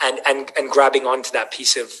and grabbing onto that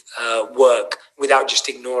piece of work without just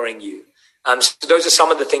ignoring you. So those are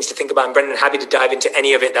some of the things to think about. And Brendan, happy to dive into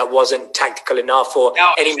any of it that wasn't tactical enough or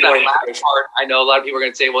now, any more information. I know a lot of people are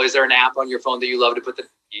going to say, well, is there an app on your phone that you love to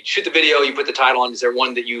you shoot the video, you put the title on? Is there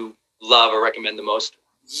one that you love or recommend the most?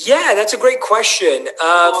 Yeah, that's a great question.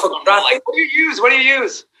 For graphic, what do you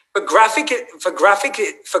use? For graphics,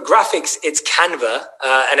 it's Canva,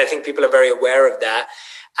 and I think people are very aware of that.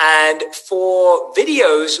 And for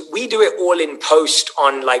videos, we do it all in post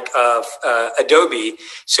on like Adobe.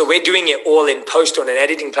 So we're doing it all in post on an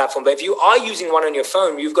editing platform. But if you are using one on your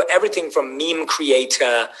phone, you've got everything from meme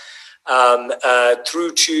creator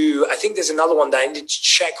through to, I think there's another one that I need to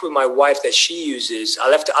check with my wife that she uses.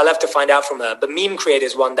 I'll have to find out from her. But meme creator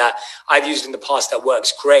is one that I've used in the past that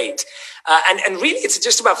works great. And really, it's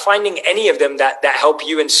just about finding any of them that help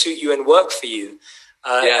you and suit you and work for you.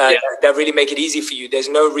 That really make it easy for you. There's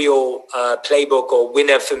no real playbook or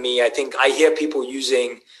winner for me. I think I hear people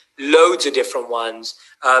using loads of different ones.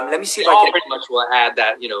 Let me see if I can. Pretty much will add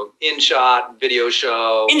that, InShot, Video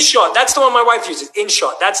Show. InShot, that's the one my wife uses.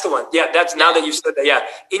 InShot, that's the one. Yeah, that's now that you said that. Yeah,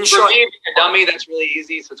 InShot. For me, a dummy, that's really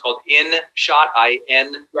easy. So it's called InShot,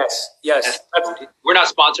 IN. Yes. We're not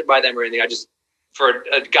sponsored by them or anything. I just, for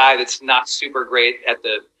a guy that's not super great at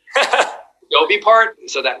the Adobe part,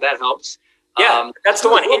 so that helps. Yeah, that's the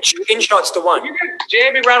one. InShot's the one.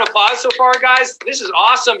 Jay, big round of applause so far, guys. This is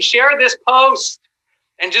awesome. Share this post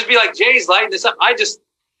and just be like, Jay's lighting this up.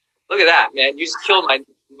 Look at that, man. You just killed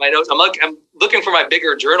my notes. I'm looking for my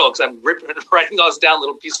bigger journal because I'm writing those down,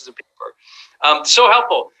 little pieces of paper. So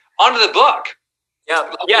helpful. On to the book.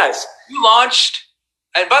 Yeah. Yes. You launched,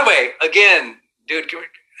 and by the way, again, dude,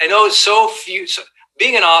 I know so few.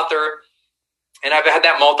 Being an author, and I've had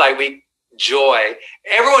that multi-week joy.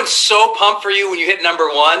 Everyone's so pumped for you when you hit number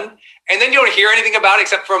one, and then you don't hear anything about it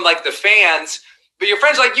except from like the fans. But your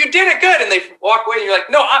friends are like, you did it good, and they walk away, and you're like,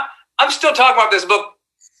 no, I'm still talking about this book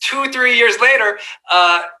 2-3 years later.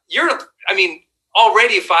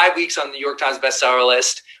 Already 5 weeks on the New York Times bestseller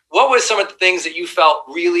list. What was some of the things that you felt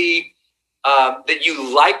really that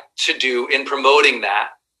you liked to do in promoting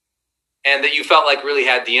that, and that you felt like really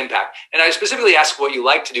had the impact? And I specifically ask what you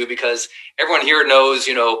like to do because everyone here knows,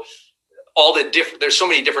 all the there's so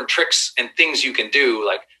many different tricks and things you can do,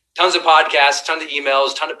 like tons of podcasts, tons of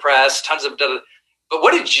emails, tons of press, tons of, but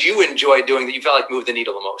what did you enjoy doing that you felt like moved the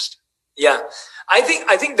needle the most? Yeah, I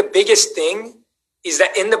think the biggest thing is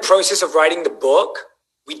that in the process of writing the book,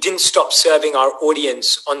 we didn't stop serving our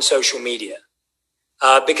audience on social media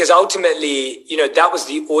because ultimately, that was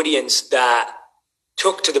the audience that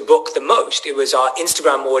took to the book the most. It was our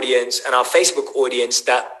Instagram audience and our Facebook audience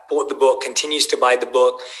that bought the book, continues to buy the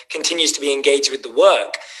book, continues to be engaged with the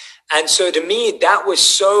work. And so to me, that was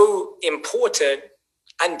so important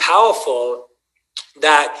and powerful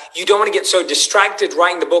that you don't want to get so distracted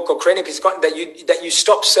writing the book or creating a piece of content that you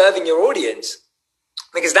stop serving your audience,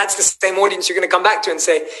 because that's the same audience you're going to come back to and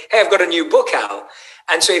say, hey, I've got a new book out.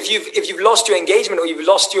 And so if you've lost your engagement or you've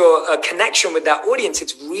lost your connection with that audience,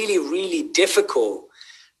 it's really, really difficult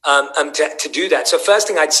to do that. So first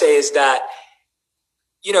thing I'd say is that,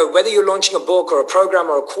 whether you're launching a book or a program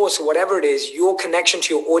or a course or whatever it is, your connection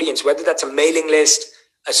to your audience, whether that's a mailing list,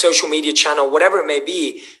 a social media channel, whatever it may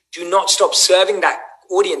be, do not stop serving that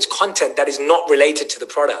audience content that is not related to the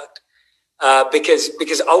product.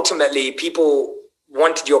 Because ultimately people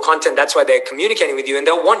wanted your content. That's why they're communicating with you, and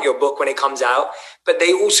they'll want your book when it comes out, but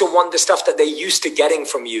they also want the stuff that they're used to getting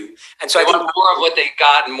from you. And so I think more of what they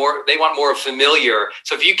got and they want more familiar.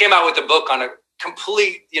 So if you came out with a book on a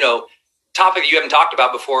complete, topic you haven't talked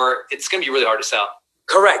about before, it's going to be really hard to sell.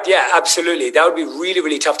 Correct. Yeah, absolutely. That would be really,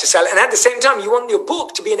 really tough to sell. And at the same time, you want your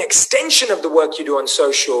book to be an extension of the work you do on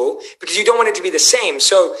social, because you don't want it to be the same.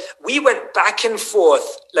 So we went back and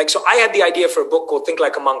forth. So I had the idea for a book called Think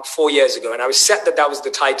Like a Monk 4 years ago. And I was set that was the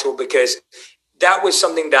title because that was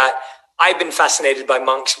something that I've been fascinated by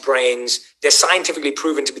monks' brains. They're scientifically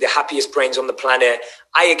proven to be the happiest brains on the planet.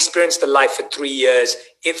 I experienced the life for 3 years.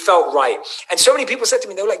 It felt right. And so many people said to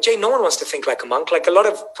me, they were like, Jay, no one wants to think like a monk. Like a lot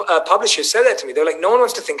of publishers said that to me. They're like, no one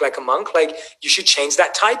wants to think like a monk. Like, you should change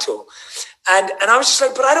that title. And I was just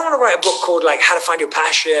like, but I don't want to write a book called like How to Find Your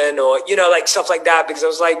Passion or, stuff like that. Because I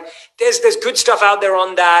was like, there's good stuff out there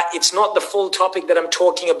on that. It's not the full topic that I'm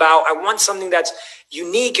talking about. I want something that's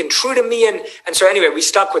unique and true to me. And so anyway, we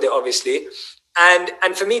stuck with it, obviously.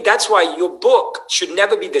 And for me, that's why your book should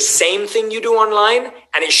never be the same thing you do online,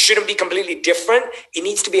 and it shouldn't be completely different. It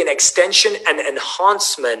needs to be an extension and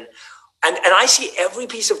enhancement. And I see every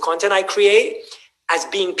piece of content I create as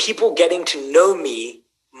being people getting to know me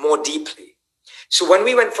more deeply. So when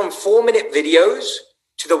we went from 4-minute videos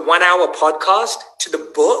to the 1-hour podcast to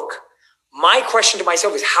the book, my question to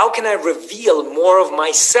myself is, how can I reveal more of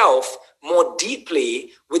myself more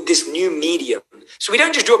deeply with this new medium? So we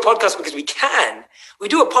don't just do a podcast because we can. We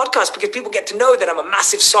do a podcast because people get to know that I'm a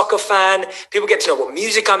massive soccer fan. People get to know what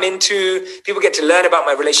music I'm into. People get to learn about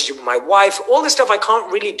my relationship with my wife. All the stuff I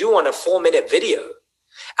can't really do on a 4-minute video.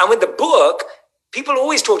 And with the book, people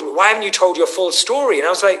always talk to me, why haven't you told your full story? And I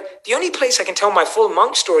was like, the only place I can tell my full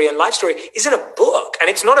monk story and life story is in a book. And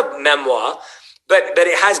it's not a memoir, but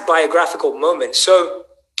it has biographical moments. So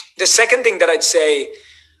the second thing that I'd say,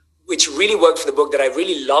 which really worked for the book, that I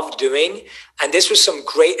really loved doing, and this was some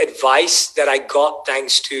great advice that I got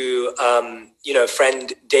thanks to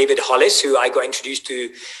friend David Hollis, who I got introduced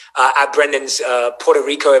to at Brendan's Puerto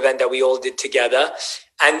Rico event that we all did together.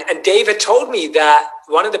 And David told me that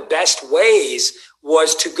one of the best ways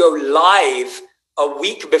was to go live a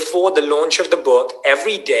week before the launch of the book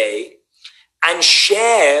every day and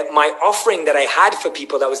share my offering that I had for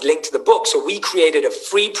people that was linked to the book. So we created a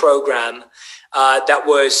free program that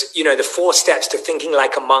was, the 4 steps to thinking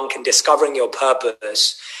like a monk and discovering your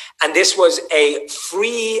purpose. And this was a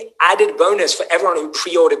free added bonus for everyone who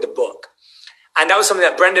pre-ordered the book. And that was something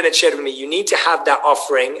that Brendan had shared with me. You need to have that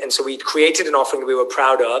offering. And so we created an offering that we were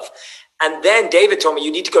proud of. And then David told me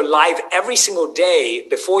you need to go live every single day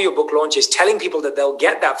before your book launches, telling people that they'll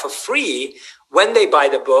get that for free when they buy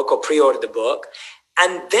the book or pre-order the book.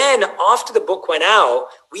 And then after the book went out,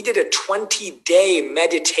 we did a 20-day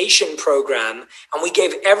meditation program, and we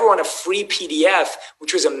gave everyone a free PDF,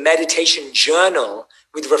 which was a meditation journal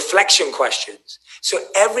with reflection questions. So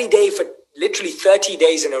every day for literally 30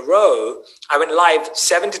 days in a row, I went live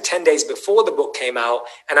 7 to 10 days before the book came out,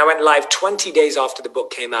 and I went live 20 days after the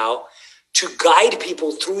book came out to guide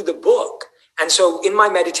people through the book. And so in my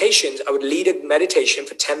meditations, I would lead a meditation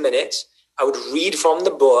for 10 minutes. I would read from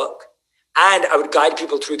the book, and I would guide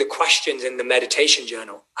people through the questions in the meditation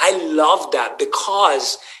journal. I loved that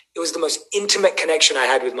because it was the most intimate connection I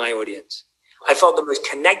had with my audience. I felt the most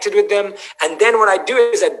connected with them. And then what I'd do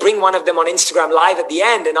is I'd bring one of them on Instagram live at the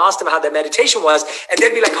end and ask them how their meditation was. And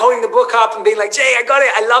they'd be like holding the book up and being like, Jay, I got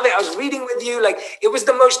it. I love it. I was reading with you. Like, it was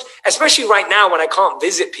the most, especially right now when I can't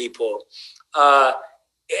visit people,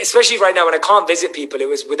 it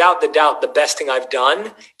was without the doubt the best thing I've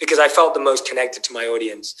done because I felt the most connected to my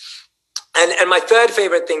audience. And my third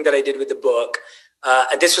favorite thing that I did with the book,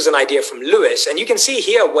 and this was an idea from Lewis, and you can see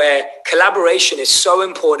here where collaboration is so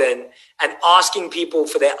important and asking people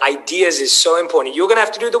for their ideas is so important. You're going to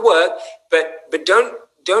have to do the work, but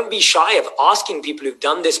don't be shy of asking people who've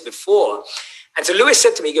done this before. And so Lewis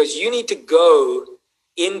said to me, he goes, you need to go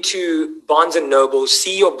into Barnes & Noble,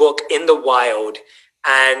 see your book in the wild,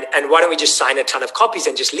 and why don't we just sign a ton of copies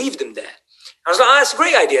and just leave them there? I was like, oh, that's a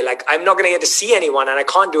great idea. Like, I'm not going to get to see anyone and I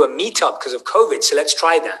can't do a meetup because of COVID. So let's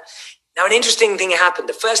try that. Now, an interesting thing happened.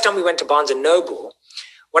 The first time we went to Barnes & Noble,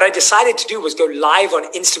 what I decided to do was go live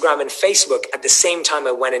on Instagram and Facebook at the same time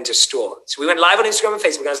I went into store. So we went live on Instagram and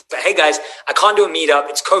Facebook. I was like, hey guys, I can't do a meetup.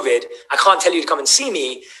 It's COVID. I can't tell you to come and see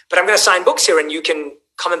me, but I'm going to sign books here and you can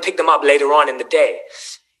come and pick them up later on in the day.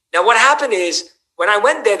 Now, what happened is when I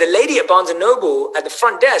went there, the lady at Barnes & Noble at the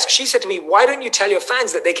front desk, she said to me, why don't you tell your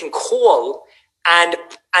fans that they can call and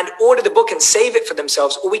order the book and save it for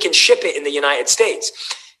themselves, or we can ship it in the United States.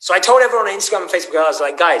 So I told everyone on Instagram and Facebook, I was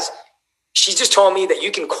like, guys, she just told me that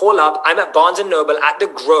you can call up. I'm at Barnes & Noble at the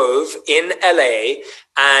Grove in LA,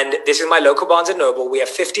 and this is my local Barnes & Noble. We have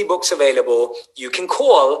 50 books available. You can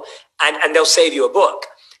call and they'll save you a book.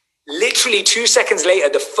 Literally 2 seconds later,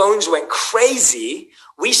 the phones went crazy.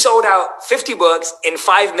 We sold out 50 books in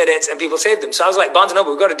 5 minutes and people saved them. So I was like, Barnes &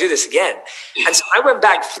 Noble, we've got to do this again. And so I went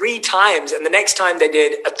back 3 times, and the next time they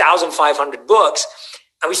did 1,500 books,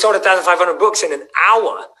 and we sold 1,500 books in an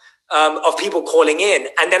hour of people calling in.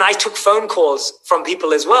 And then I took phone calls from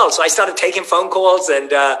people as well. So I started taking phone calls and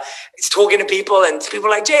talking to people, and people were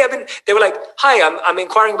like, Jay, they were like, hi, I'm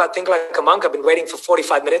inquiring about Think Like a Monk. I've been waiting for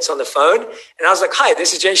 45 minutes on the phone. And I was like, hi,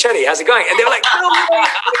 this is Jay Shetty. How's it going? And they were like, oh,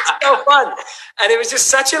 it's so fun. And it was just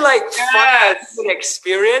such a fun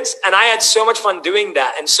experience. And I had so much fun doing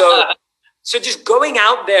that. And so just going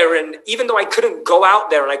out there, and even though I couldn't go out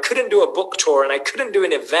there and I couldn't do a book tour and I couldn't do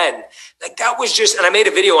an event, like that was just, and I made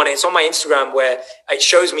a video on it. It's on my Instagram where it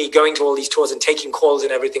shows me going to all these tours and taking calls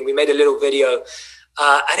and everything. We made a little video.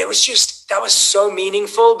 And it was just, so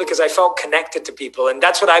meaningful because I felt connected to people. And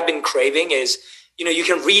that's what I've been craving is, you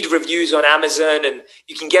can read reviews on Amazon and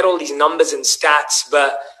you can get all these numbers and stats.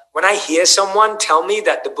 But when I hear someone tell me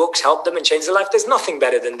that the books helped them and changed their life, there's nothing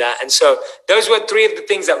better than that. And so those were three of the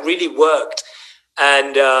things that really worked.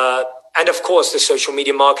 And of course, the social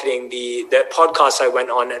media marketing, the podcasts I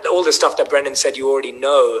went on, and all the stuff that Brendan said you already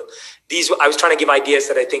know. I was trying to give ideas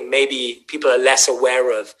that I think maybe people are less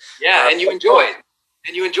aware of. Yeah, and you enjoyed.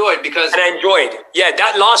 And you enjoyed because... And I enjoyed. Yeah,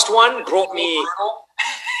 that last one brought me...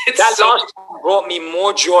 brought me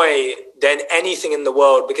more joy than anything in the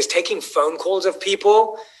world, because taking phone calls of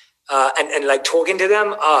people and like talking to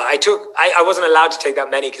them, I wasn't allowed to take that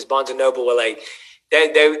many because Barnes and Noble were like,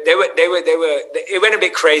 it went a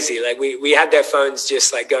bit crazy. Like we had their phones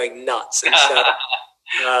just like going nuts. And so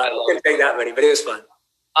I couldn't take that many, but it was fun.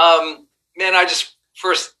 Man, I just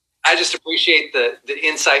appreciate the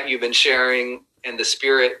insight you've been sharing and the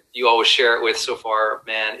spirit you always share it with so far,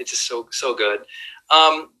 man. It's just so good.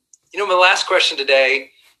 My last question today,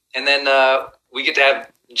 and then we get to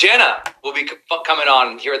have Jenna will be coming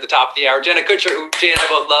on here at the top of the hour. Jenna Kutcher, who Jay and I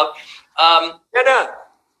both love. Jenna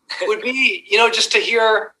would be, just to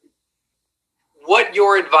hear what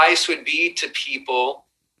your advice would be to people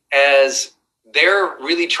as they're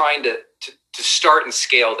really trying to start and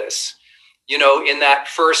scale this, in that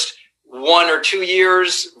first 1 or 2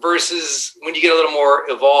 years versus when you get a little more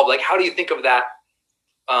evolved. Like, how do you think of that,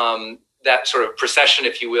 that sort of procession,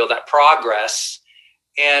 if you will, that progress?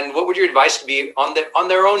 And what would your advice be on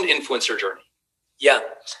their own influencer journey? Yeah.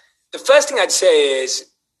 The first thing I'd say is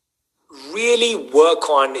really work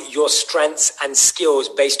on your strengths and skills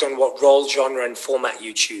based on what role, genre, and format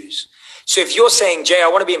you choose. So if you're saying, Jay, I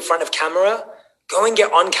want to be in front of camera, go and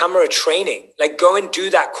get on camera training. Like, go and do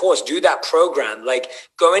that course, do that program, like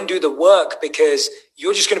go and do the work, because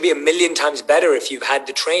you're just going to be a million times better if you've had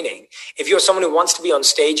the training. If you're someone who wants to be on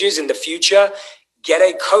stages in the future, get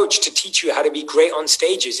a coach to teach you how to be great on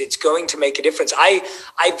stages. It's going to make a difference. I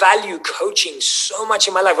value coaching so much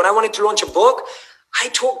in my life. When I wanted to launch a book, I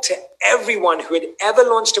talked to everyone who had ever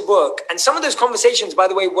launched a book. And some of those conversations, by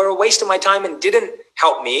the way, were a waste of my time and didn't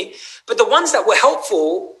help me. But the ones that were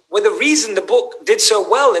helpful were the reason the book did so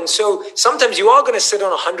well. And so sometimes you are going to sit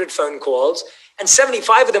on 100 phone calls, and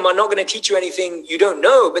 75 of them are not going to teach you anything you don't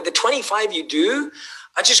know. But the 25 you do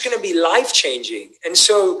are just going to be life-changing. And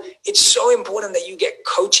so it's so important that you get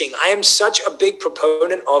coaching. I am such a big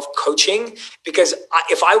proponent of coaching, because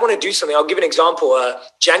if I want to do something, I'll give an example.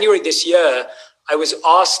 January this year, I was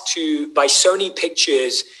asked by Sony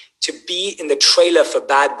Pictures to be in the trailer for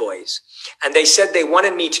Bad Boys. And they said they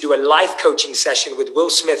wanted me to do a life coaching session with Will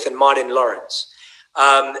Smith and Martin Lawrence.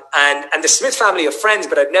 And the Smith family are friends,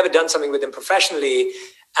 but I'd never done something with them professionally.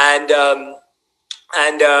 And I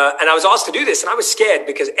was asked to do this, and I was scared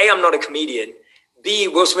because A, I'm not a comedian. B,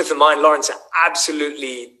 Will Smith and Martin Lawrence are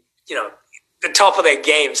absolutely, the top of their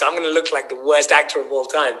game. So I'm going to look like the worst actor of all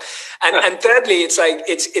time. And thirdly, it's like,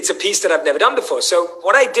 it's a piece that I've never done before. So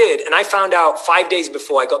what I did, and I found out 5 days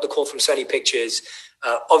before I got the call from Sony Pictures,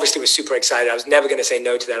 obviously was super excited. I was never going to say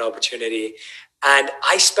no to that opportunity. And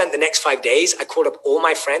I spent the next 5 days, I called up all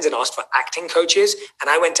my friends and asked for acting coaches.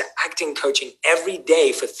 And I went to acting coaching every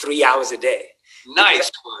day for 3 hours a day.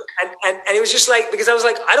 Nice. And it was just like, because I was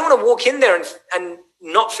like, I don't want to walk in there and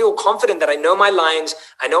not feel confident that I know my lines,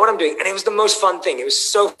 I know what I'm doing. And it was the most fun thing. It was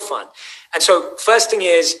so fun. And so first thing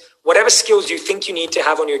is, whatever skills you think you need to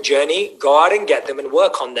have on your journey, go out and get them and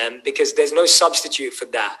work on them, because there's no substitute for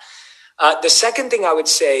that. The second thing I would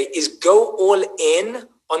say is go all in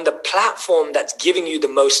on the platform that's giving you the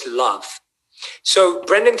most love. So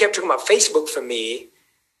Brendan kept talking about Facebook for me.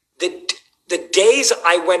 The days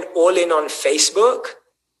I went all in on Facebook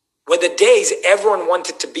were the days everyone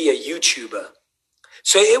wanted to be a YouTuber.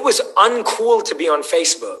 So it was uncool to be on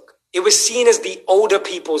Facebook. It was seen as the older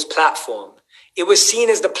people's platform. It was seen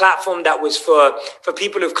as the platform that was for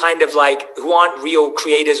people who've kind of like, who aren't real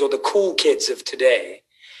creators or the cool kids of today.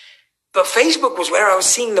 But Facebook was where I was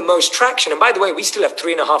seeing the most traction. And by the way, we still have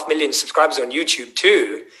 3.5 million subscribers on YouTube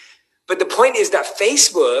too. But the point is that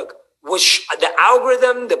Facebook was the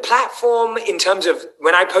algorithm, the platform, in terms of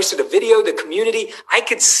when I posted a video, the community, I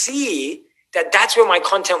could see that that's where my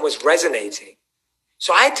content was resonating.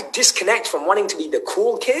 So I had to disconnect from wanting to be the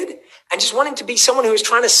cool kid and just wanting to be someone who was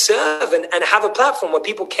trying to serve and have a platform where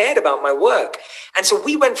people cared about my work. And so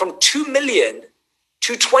we went from 2 million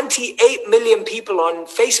to 28 million people on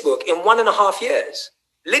Facebook in 1.5 years,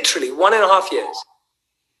 literally 1.5 years,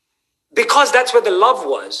 because that's where the love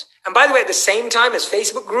was. And by the way, at the same time as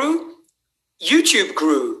Facebook grew, YouTube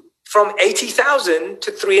grew from 80,000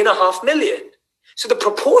 to 3.5 million. So the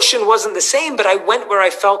proportion wasn't the same, but I went where I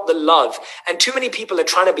felt the love. And too many people are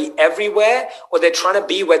trying to be everywhere, or they're trying to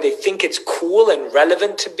be where they think it's cool and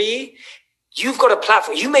relevant to be. You've got a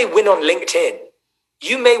platform. You may win on LinkedIn.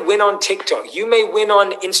 You may win on TikTok. You may win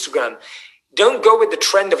on Instagram. Don't go with the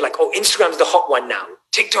trend of like, oh, Instagram's the hot one now.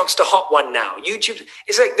 TikTok's the hot one now. YouTube,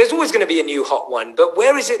 it's like, there's always going to be a new hot one, but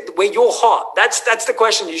where is it where you're hot? That's the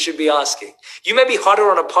question you should be asking. You may be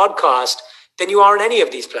hotter on a podcast than you are on any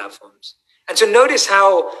of these platforms. And so notice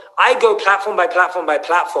how I go platform by platform by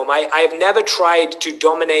platform. I have never tried to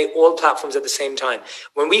dominate all platforms at the same time.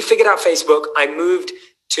 When we figured out Facebook, I moved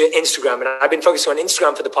to Instagram, and I've been focused on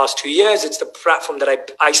Instagram for the past 2 years. It's the platform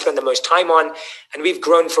that I spend the most time on. And we've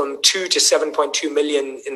grown from 2 to 7.2 million in